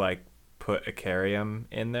supposed to, like, put Icarium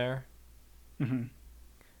in there. Mm-hmm.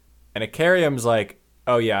 And Icarium's like,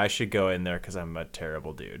 oh yeah, I should go in there because I'm a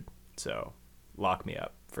terrible dude. So lock me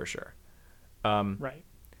up for sure. Right.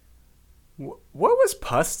 What was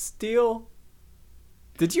Pust's deal?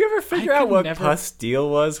 Did you ever figure out what Pust's deal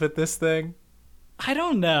was with this thing? I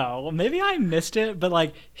don't know. Maybe I missed it, but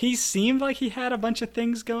like he seemed like he had a bunch of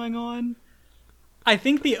things going on. I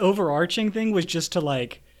think the overarching thing was just to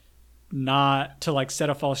not to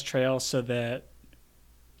set a false trail so that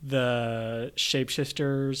the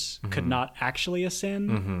shapeshifters could not actually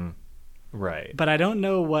ascend. Mm-hmm. Right. But I don't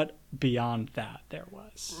know what beyond that there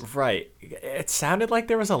was. Right. It sounded like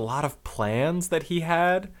there was a lot of plans that he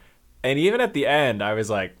had. And even at the end, I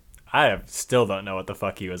was like, still don't know what the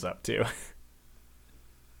fuck he was up to.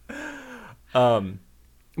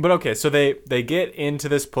 But okay, so they get into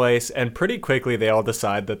this place, and pretty quickly they all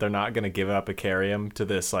decide that they're not going to give up Icarium to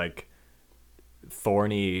this, like,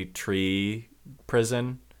 thorny tree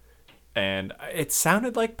prison. And it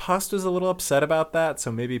sounded like Pust was a little upset about that,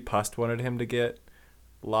 so maybe Pust wanted him to get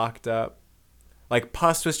locked up. Like,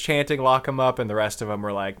 Pust was chanting, lock him up, and the rest of them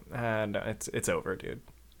were like, no, it's over, dude.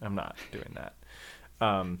 I'm not doing that.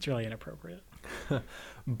 It's really inappropriate.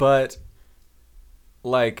 But,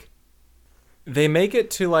 like, they make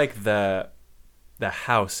it to, like, the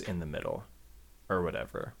house in the middle, or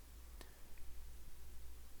whatever.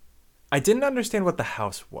 I didn't understand what the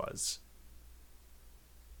house was.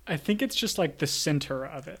 I think it's just like the center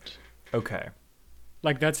of it. Okay.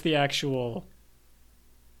 Like that's the actual,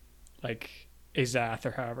 like, Azath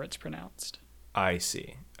or however it's pronounced. I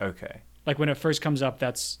see. Okay. Like when it first comes up,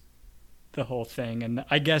 that's the whole thing, and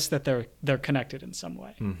I guess that they're connected in some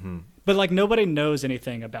way. Mm-hmm. But like nobody knows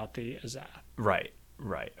anything about the Azath. Right.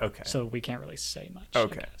 Okay. So we can't really say much.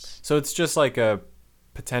 Okay. So it's just like a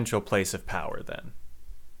potential place of power then.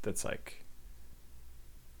 That's like,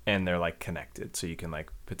 and they're like connected, so you can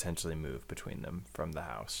like potentially move between them from the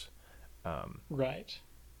house. Right.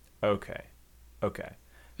 Okay.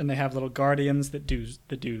 And they have little guardians that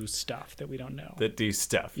do stuff that we don't know. That do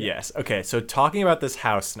stuff. Yeah. Yes. Okay. So talking about this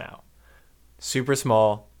house now, super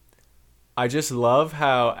small. I just love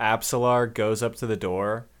how Apsalar goes up to the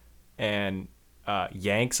door and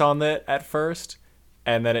yanks on it at first,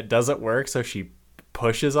 and then it doesn't work, so she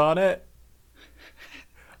pushes on it.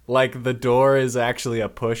 Like the door is actually a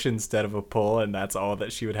push instead of a pull, and that's all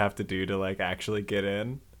that she would have to do to like actually get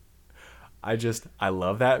in. I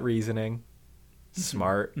love that reasoning.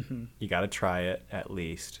 Smart. Mm-hmm. You got to try it at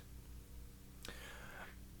least.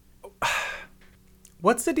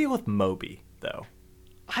 What's the deal with Moby though?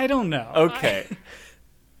 I don't know. Okay.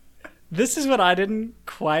 This is what I didn't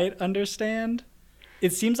quite understand.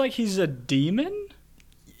 It seems like he's a demon?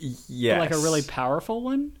 Yes. Like a really powerful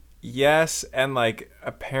one? Yes, and like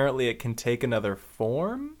apparently it can take another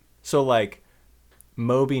form. So like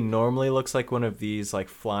Moby normally looks like one of these like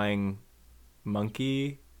flying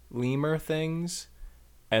monkey lemur things,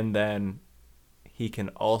 and then he can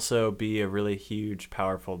also be a really huge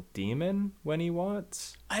powerful demon when he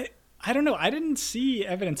wants. I don't know. I didn't see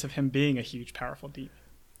evidence of him being a huge powerful demon.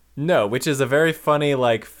 No, which is a very funny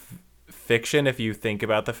like fiction if you think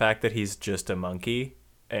about the fact that he's just a monkey.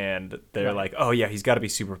 And they're like, oh yeah, he's got to be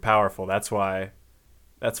super powerful. That's why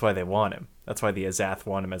they want him. That's why the Azath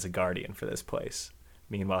want him as a guardian for this place.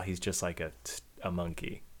 Meanwhile, he's just like a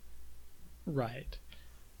monkey. Right.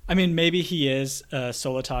 I mean, maybe he is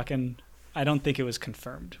Solitaken. I don't think it was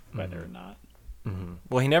confirmed whether or not. Mm-hmm.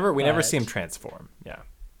 Well, we never see him transform. Yeah.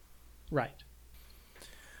 Right.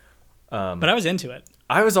 But I was into it.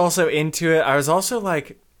 I was also into it. I was also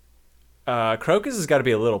like, Crocus has got to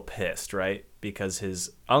be a little pissed, right? Because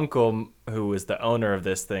his uncle, who was the owner of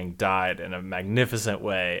this thing, died in a magnificent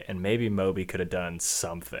way, and maybe Moby could have done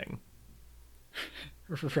something.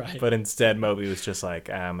 Right. But instead, Moby was just like,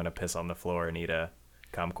 I'm going to piss on the floor and eat a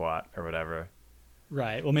kumquat or whatever.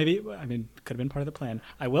 Right. Well, maybe, I mean, could have been part of the plan.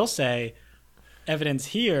 I will say, evidence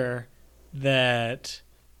here that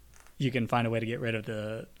you can find a way to get rid of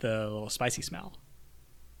the little spicy smell.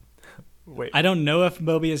 Wait. I don't know if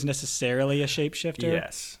Moby is necessarily a shapeshifter.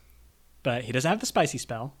 Yes. But he doesn't have the spicy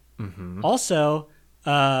spell. Mm-hmm. Also,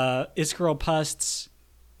 Iskarl Pust's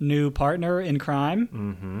new partner in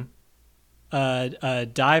crime,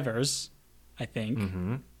 Divers, I think.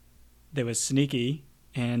 Mm-hmm. They was sneaky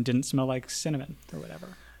and didn't smell like cinnamon or whatever.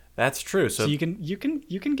 That's true. So you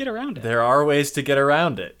can get around it. There are ways to get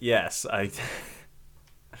around it. Yes,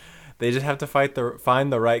 they just have to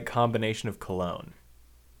find the right combination of cologne.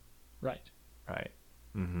 Right. Right.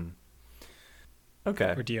 Mm-hmm.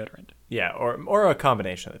 Okay. Or deodorant. Yeah, or a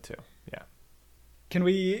combination of the two. Yeah. Can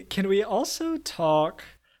we also talk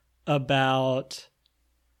about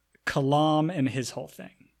Kalam and his whole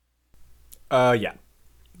thing? Yeah.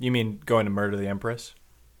 You mean going to murder the Empress?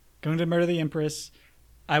 Going to murder the Empress.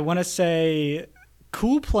 I want to say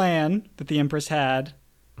cool plan that the Empress had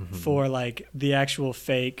for like the actual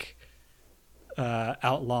fake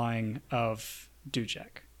outlawing of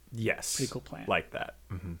Dujek. Yes. Pretty cool plan. Like that.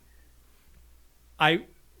 Mm-hmm.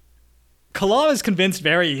 Kalam is convinced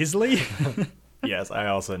very easily. Yes, I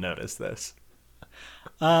also noticed this.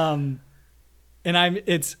 And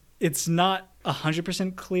it's not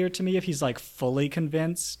 100% clear to me if he's like fully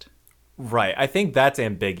convinced. Right. I think that's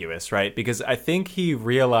ambiguous, right? Because I think he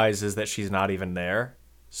realizes that she's not even there.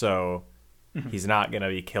 So he's not going to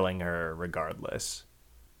be killing her regardless.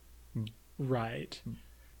 Right.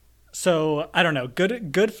 So, I don't know.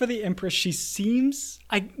 Good for the Empress. She seems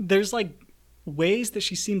there's like ways that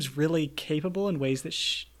she seems really capable and ways that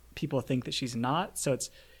people think that she's not. So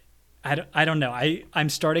I don't know. I'm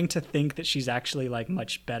starting to think that she's actually like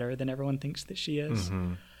much better than everyone thinks that she is.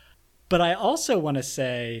 Mm-hmm. But I also want to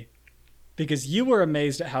say, because you were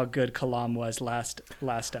amazed at how good Kalam was last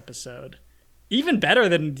episode, even better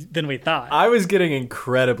than we thought. I was getting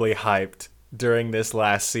incredibly hyped during this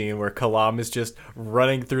last scene where Kalam is just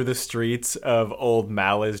running through the streets of Old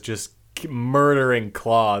Malaz, just murdering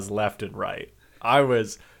claws left and right. I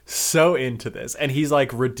was so into this, and he's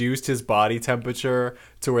like reduced his body temperature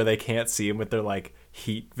to where they can't see him with their like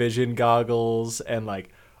heat vision goggles, and like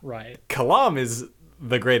right. Kalam is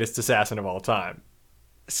the greatest assassin of all time.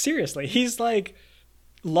 Seriously, he's like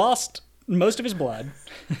lost most of his blood.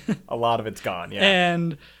 A lot of it's gone, yeah.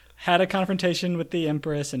 And had a confrontation with the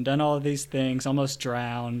Empress and done all of these things, almost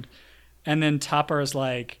drowned. And then Topper is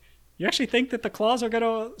like, you actually think that the claws are going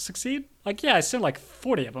to succeed? Like, yeah, I sent like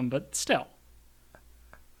 40 of them, but still.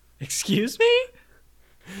 Excuse me?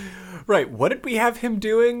 Right, what did we have him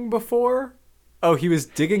doing before? Oh, he was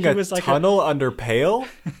digging a tunnel under Pale?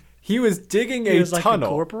 He was digging a tunnel. Like a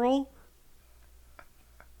corporal?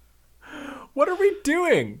 What are we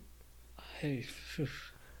doing? Hey,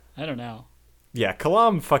 I don't know. Yeah,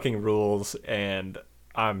 Kalam fucking rules, and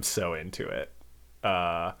I'm so into it.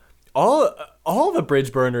 All the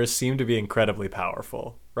bridge burners seem to be incredibly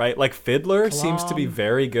powerful, right? Like Fiddler seems to be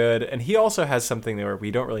very good, and he also has something there where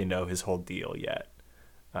we don't really know his whole deal yet.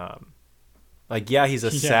 He's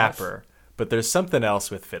a sapper, but there's something else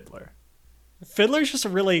with Fiddler. Fiddler's just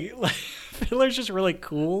really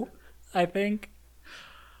cool, I think.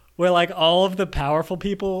 Where like all of the powerful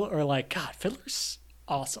people are like, God, Fiddler's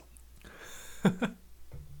awesome.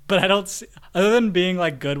 But I don't see, other than being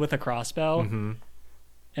like good with a crossbow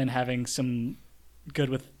and having some good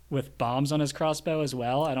with bombs on his crossbow as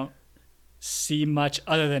well, I don't see much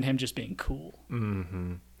other than him just being cool.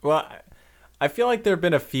 Mm-hmm. Well, I feel like there have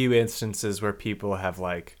been a few instances where people have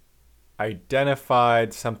like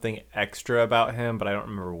identified something extra about him, but I don't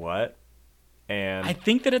remember what. And I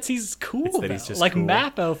think that he's cool. That he's just like cool.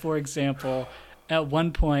 Mappo, for example, at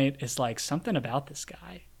one point is like something about this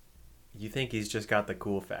guy. You think he's just got the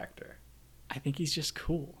cool factor? I think he's just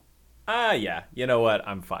cool. Yeah. You know what?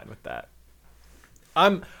 I'm fine with that.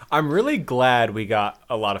 I'm really glad we got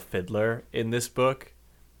a lot of Fiddler in this book,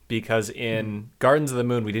 because in Gardens of the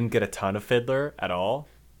Moon we didn't get a ton of Fiddler at all.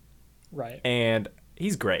 Right. And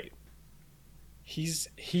he's great.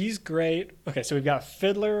 He's great. Okay, so we've got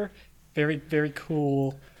Fiddler, very very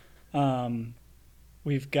cool.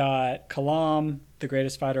 We've got Kalam, the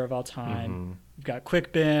greatest fighter of all time. Mm-hmm. We've got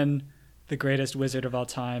Quickbin, the greatest wizard of all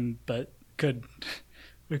time, but could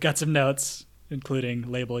we've got some notes,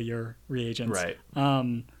 including label your reagents. Right.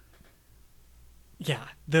 Yeah,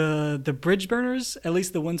 the bridge burners, at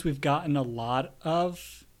least the ones we've gotten a lot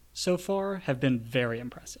of so far, have been very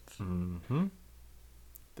impressive. Mm-hmm.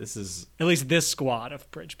 This is At least this squad of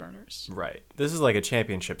bridge burners. right. This is like a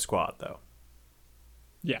championship squad, though.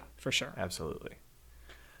 Yeah, for sure. Absolutely.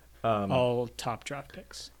 All top draft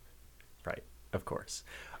picks. Right. Of course.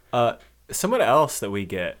 Someone else that we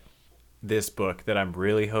get this book that I'm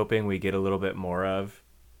really hoping we get a little bit more of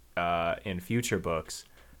in future books.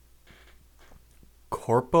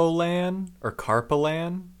 Corpolan or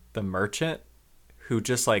Carpolan, the merchant, who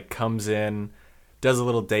just like comes in, does a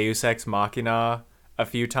little Deus Ex Machina a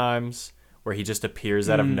few times, where he just appears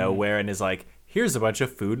out of nowhere and is like, here's a bunch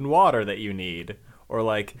of food and water that you need. Or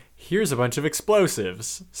like, here's a bunch of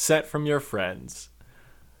explosives sent from your friends.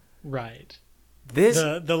 Right. This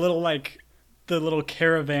The little like the little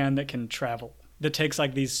caravan that can travel, that takes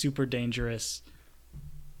like these super dangerous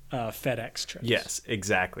FedEx trips. Yes,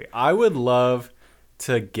 exactly. I would love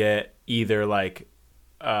to get either like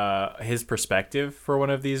his perspective for one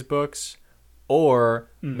of these books, or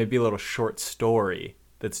maybe a little short story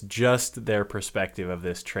that's just their perspective of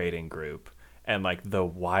this trading group and like the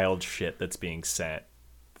wild shit that's being sent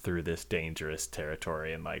through this dangerous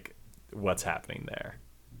territory and like what's happening there.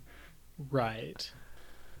 Right.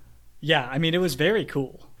 Yeah, I mean, it was very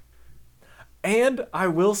cool. And I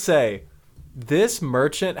will say, this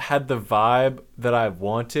merchant had the vibe that I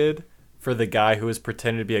wanted for the guy who was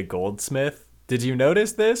pretending to be a goldsmith. Did you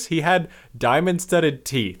notice this? He had diamond-studded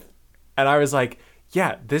teeth. And I was like,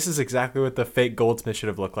 yeah, this is exactly what the fake goldsmith should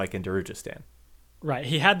have looked like in Darujistan. Right.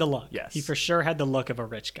 He had the look. Yes. He for sure had the look of a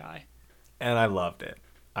rich guy. And I loved it.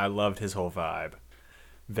 I loved his whole vibe.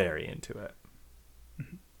 Very into it.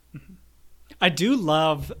 I do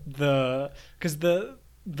love because the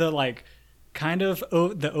like kind of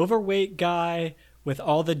the overweight guy with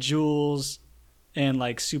all the jewels and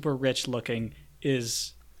like super rich looking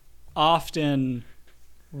is often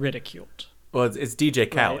ridiculed. Well, it's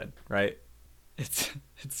DJ Khaled, right? It's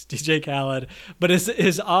DJ Khaled, but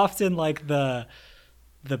is often like the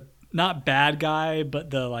not bad guy,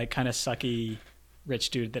 but the like kind of sucky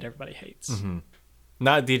rich dude that everybody hates. Mm-hmm.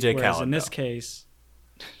 Not DJ Whereas Khaled. in this though. case,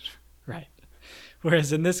 right.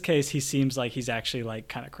 Whereas in this case, he seems like he's actually like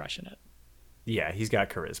kind of crushing it. Yeah, he's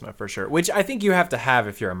got charisma for sure, which I think you have to have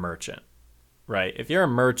if you're a merchant, right? If you're a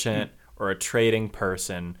merchant or a trading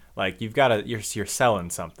person, like you're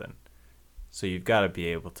selling something, so you've got to be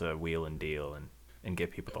able to wheel and deal and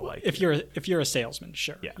get people to like If you. you're a salesman,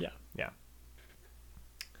 sure. Yeah.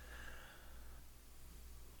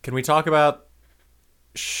 Can we talk about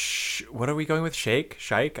what are we going with?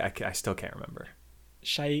 Shaik? I still can't remember.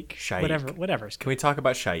 Shaik, Shaik. whatever. Can we talk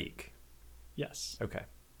about Shaik? Yes. Okay.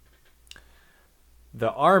 The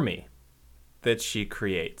army that she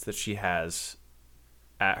creates, that she has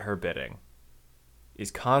at her bidding, is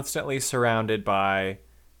constantly surrounded by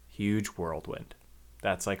huge whirlwind.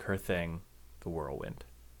 That's like her thing, the whirlwind.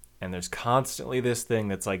 And there's constantly this thing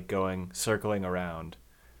that's like circling around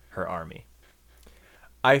her army.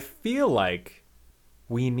 I feel like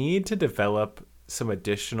we need to develop some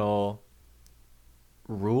additional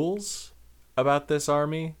rules about this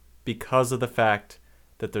army because of the fact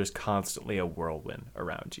that there's constantly a whirlwind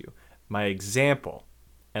around you. My example,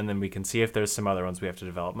 and then we can see if there's some other ones we have to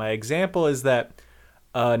develop. My example is that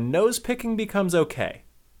nose picking becomes okay.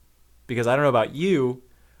 Because I don't know about you,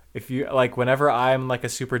 if you like whenever I'm like a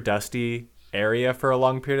super dusty area for a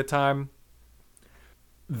long period of time,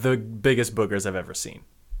 the biggest boogers I've ever seen.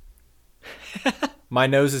 My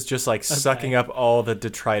nose is just like sucking up all the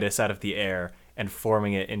detritus out of the air and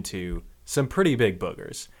forming it into some pretty big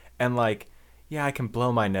boogers. And like, yeah, I can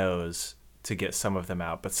blow my nose to get some of them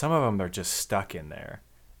out, but some of them are just stuck in there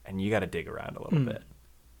and you got to dig around a little bit.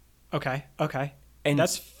 Okay. And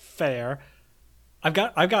that's fair. I've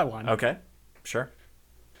got one. Okay. Sure.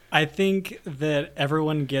 I think that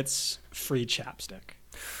everyone gets free chapstick.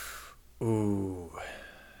 Ooh.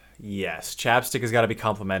 Yes, chapstick has got to be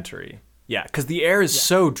complimentary. Yeah, because the air is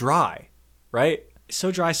so dry, right?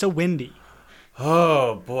 So dry, so windy.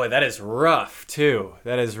 Oh, boy, that is rough, too.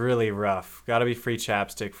 That is really rough. Got to be free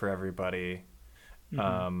chapstick for everybody.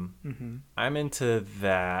 I'm into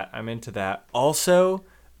that. Also,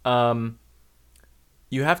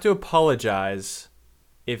 you have to apologize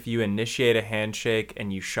if you initiate a handshake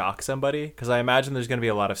and you shock somebody, because I imagine there's going to be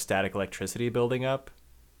a lot of static electricity building up.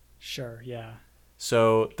 Sure, yeah.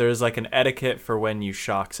 So there's like an etiquette for when you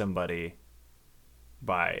shock somebody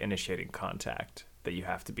by initiating contact that you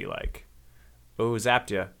have to be like, oh,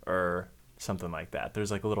 zapped ya, or something like that.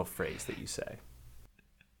 There's like a little phrase that you say.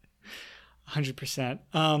 100%.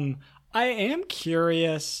 I am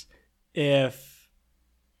curious if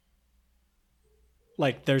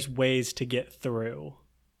like there's ways to get through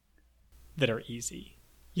that are easy.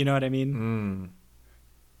 You know what I mean?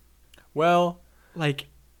 Well, like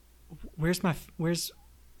where's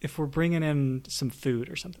if we're bringing in some food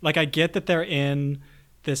or something. Like I get that they're in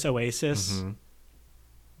this oasis,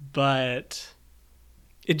 but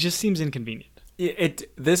it just seems inconvenient.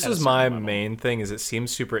 This is my main thing, is it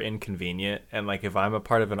seems super inconvenient, and like if I'm a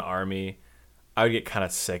part of an army, I would get kind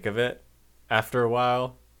of sick of it after a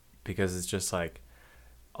while, because it's just like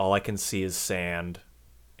all I can see is sand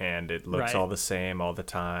and it looks all the same all the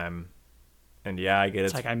time. And yeah, I get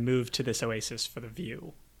it's like I moved to this oasis for the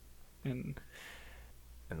view. And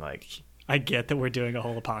like I get that we're doing a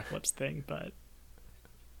whole apocalypse thing, but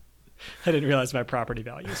I didn't realize my property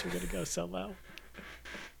values were going to go so low.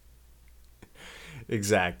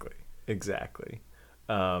 Exactly.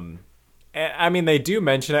 I mean, they do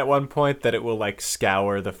mention at one point that it will like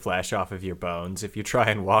scour the flesh off of your bones if you try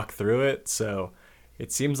and walk through it. So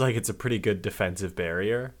it seems like it's a pretty good defensive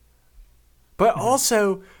barrier. But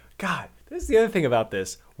also, God, this is the other thing about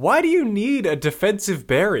this. Why do you need a defensive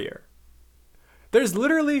barrier? There's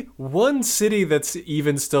literally one city that's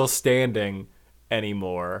even still standing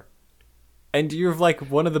anymore. And you're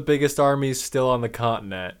like one of the biggest armies still on the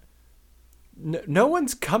continent. No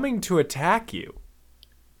one's coming to attack you.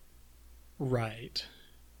 Right.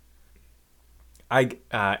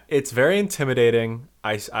 It's very intimidating.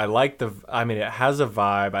 I like I mean, it has a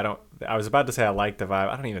vibe. I was about to say I like the vibe.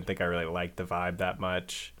 I don't even think I really like the vibe that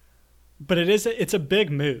much. But it's a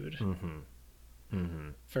big mood.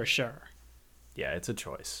 For sure. Yeah, it's a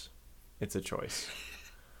choice.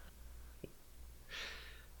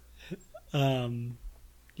 Yeah,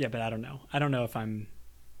 but I don't know. I don't know if I'm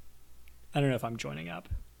joining up.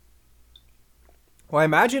 Well, I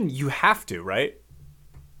imagine you have to, right?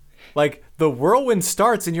 Like the whirlwind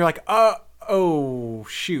starts and you're like, oh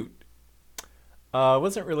shoot.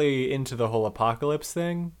 Wasn't really into the whole apocalypse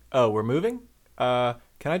thing. Oh, we're moving? Can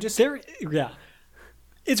I just yeah.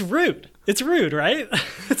 It's rude. It's rude, right?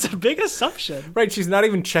 It's a big assumption. Right, she's not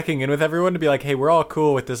even checking in with everyone to be like, hey, we're all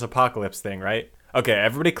cool with this apocalypse thing, right? Okay,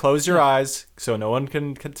 everybody close your eyes so no one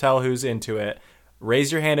can tell who's into it.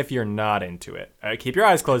 Raise your hand if you're not into it. Keep your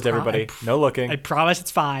eyes closed, everybody. No looking. I promise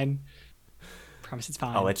it's fine.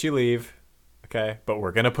 I'll let you leave. Okay, but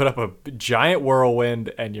we're going to put up a giant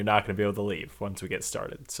whirlwind and you're not going to be able to leave once we get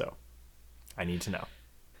started. So I need to know.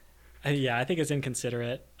 Yeah, I think it's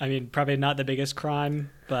inconsiderate. I mean, probably not the biggest crime,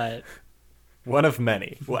 but one of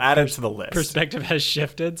many. We'll add it to the list. Perspective has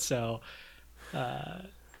shifted, so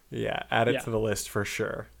yeah, add it to the list for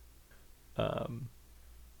sure. I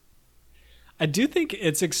do think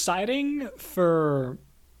it's exciting for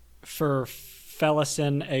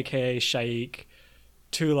Felison, aka Shaik,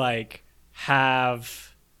 to like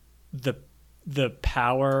have the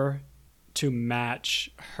power to match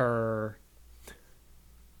her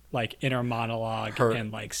like inner monologue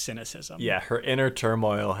and like cynicism. Yeah, her inner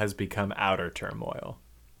turmoil has become outer turmoil.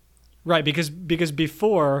 Right, because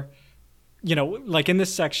before, you know, like in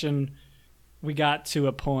this section, we got to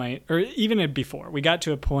a point, or even before, we got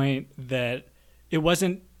to a point that it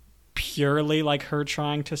wasn't purely like her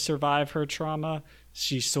trying to survive her trauma.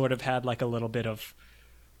 She sort of had like a little bit of,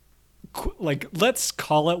 like, let's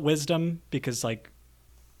call it wisdom, because like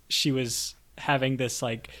she was having this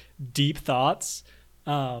like deep thoughts.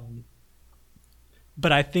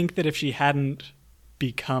 But I think that if she hadn't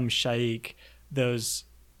become Shaik, those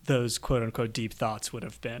quote unquote deep thoughts would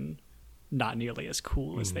have been not nearly as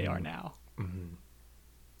cool as they are now.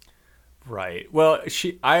 Right. Well,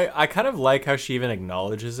 I kind of like how she even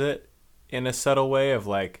acknowledges it in a subtle way of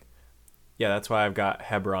like, yeah, that's why I've got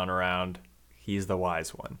Hebron around. He's the wise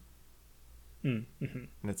one. And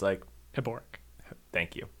it's like, Heboric.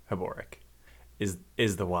 Thank you. Heboric is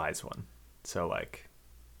the wise one. So like,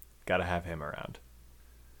 gotta have him around.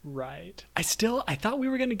 Right. I thought we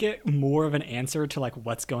were going to get more of an answer to like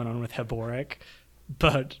what's going on with Heboric,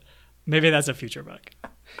 but maybe that's a future book.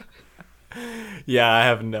 Yeah, I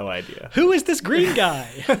have no idea. Who is this green guy?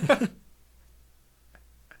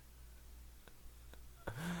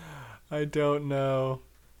 I don't know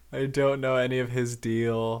any of his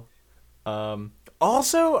deal.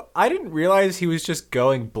 Also, I didn't realize he was just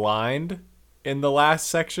going blind in the last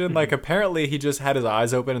section. Like, apparently he just had his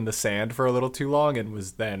eyes open in the sand for a little too long and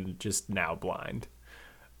was then just now blind.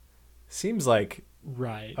 Seems like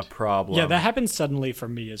Right. a problem. Yeah, that happened suddenly for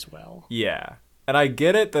me as well. Yeah. And I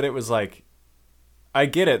get it that it was like, I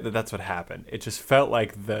get it that that's what happened. It just felt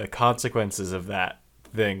like the consequences of that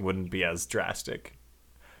thing wouldn't be as drastic.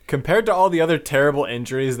 Compared to all the other terrible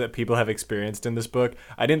injuries that people have experienced in this book,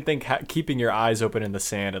 I didn't think keeping your eyes open in the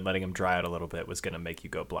sand and letting them dry out a little bit was going to make you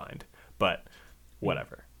go blind. But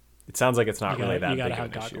whatever. It sounds like it's not really that big of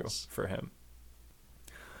an issue for him.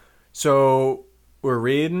 So we're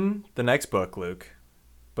reading the next book, Luke.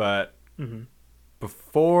 But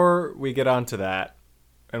before we get on to that,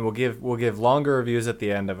 and we'll give longer reviews at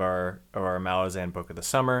the end of our Malazan book of the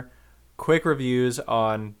summer. Quick reviews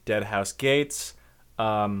on Deadhouse Gates.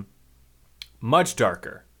 Much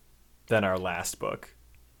darker than our last book.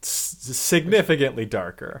 Significantly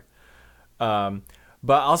darker.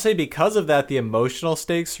 But I'll say because of that, the emotional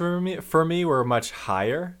stakes for me were much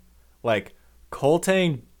higher. Like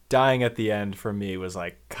Coltane dying at the end for me was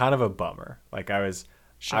like kind of a bummer. Like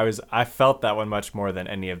I felt that one much more than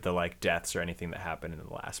any of the like deaths or anything that happened in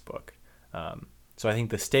the last book. So I think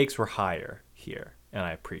the stakes were higher here, and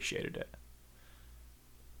I appreciated it.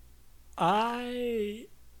 I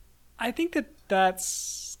think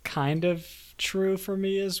that's kind of true for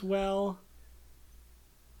me as well.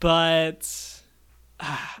 But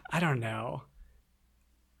I don't know.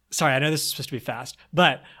 Sorry, I know this is supposed to be fast,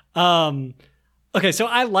 but okay, so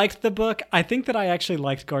I liked the book. I think that I actually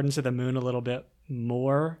liked Gardens of the Moon a little bit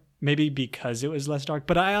more, maybe because it was less dark,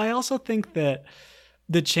 but I also think that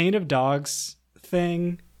the Chain of Dogs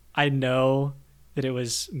thing, I know that it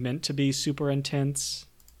was meant to be super intense,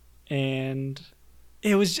 and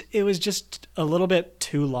it was just a little bit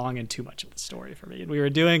too long and too much of the story for me. And we were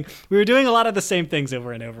doing a lot of the same things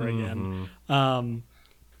over and over again.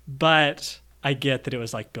 But I get that it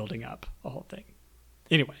was like building up a whole thing.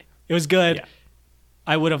 Anyway, it was good. Yeah.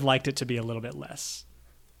 I would have liked it to be a little bit less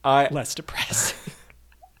depressing.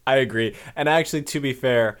 I agree. And actually, to be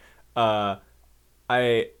fair, there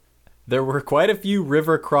were quite a few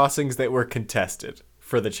river crossings that were contested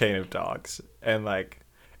for the Chain of Dogs. And like,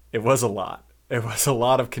 it was a lot. It was a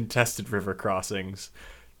lot of contested river crossings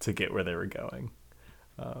to get where they were going.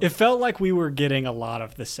 It felt like we were getting a lot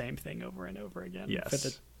of the same thing over and over again.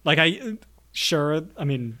 Yes. I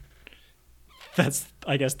mean, that's,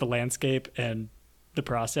 I guess, the landscape and the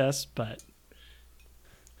process, but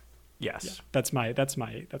yes, yeah, that's my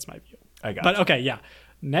view. I got But you. Okay, yeah.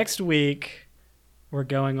 Next week we're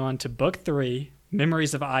going on to book 3,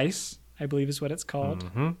 Memories of Ice, I believe is what it's called.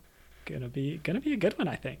 Gonna be a good one,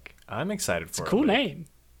 I think. I'm excited for it. It's a cool name.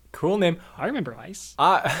 Cool name. I remember Ice.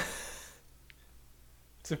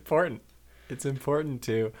 It's important. It's important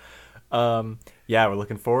too. Yeah, we're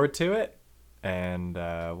looking forward to it, and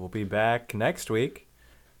we'll be back next week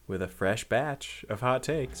with a fresh batch of hot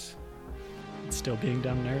takes. It's still being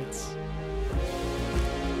dumb nerds.